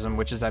criticism,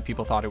 which is that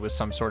people thought it was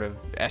some sort of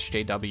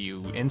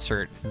SJW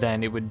insert,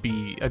 then it would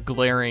be a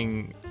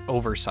glaring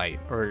oversight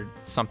or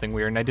something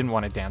weird, and I didn't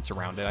want to dance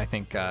around it. I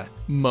think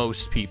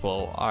most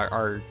people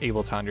are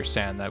able to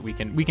understand that we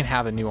can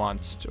have a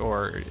nuanced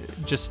or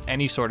just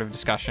any sort of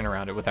discussion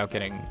around it without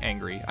getting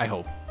angry, I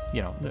hope.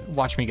 You know,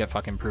 watch me get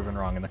fucking proven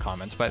wrong in the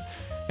comments. But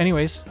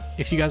anyways,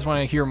 if you guys want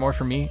to hear more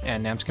from me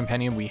and Nam's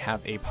Compendium, we have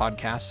a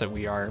podcast that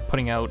we are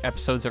putting out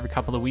episodes every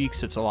couple of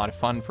weeks. It's a lot of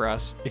fun for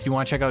us. If you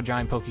want to check out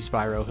Giant Pokey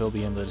Spyro, he'll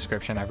be in the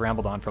description. I've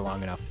rambled on for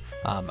long enough.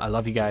 I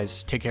love you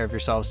guys. Take care of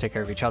yourselves, take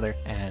care of each other,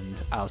 and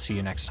I'll see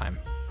you next time.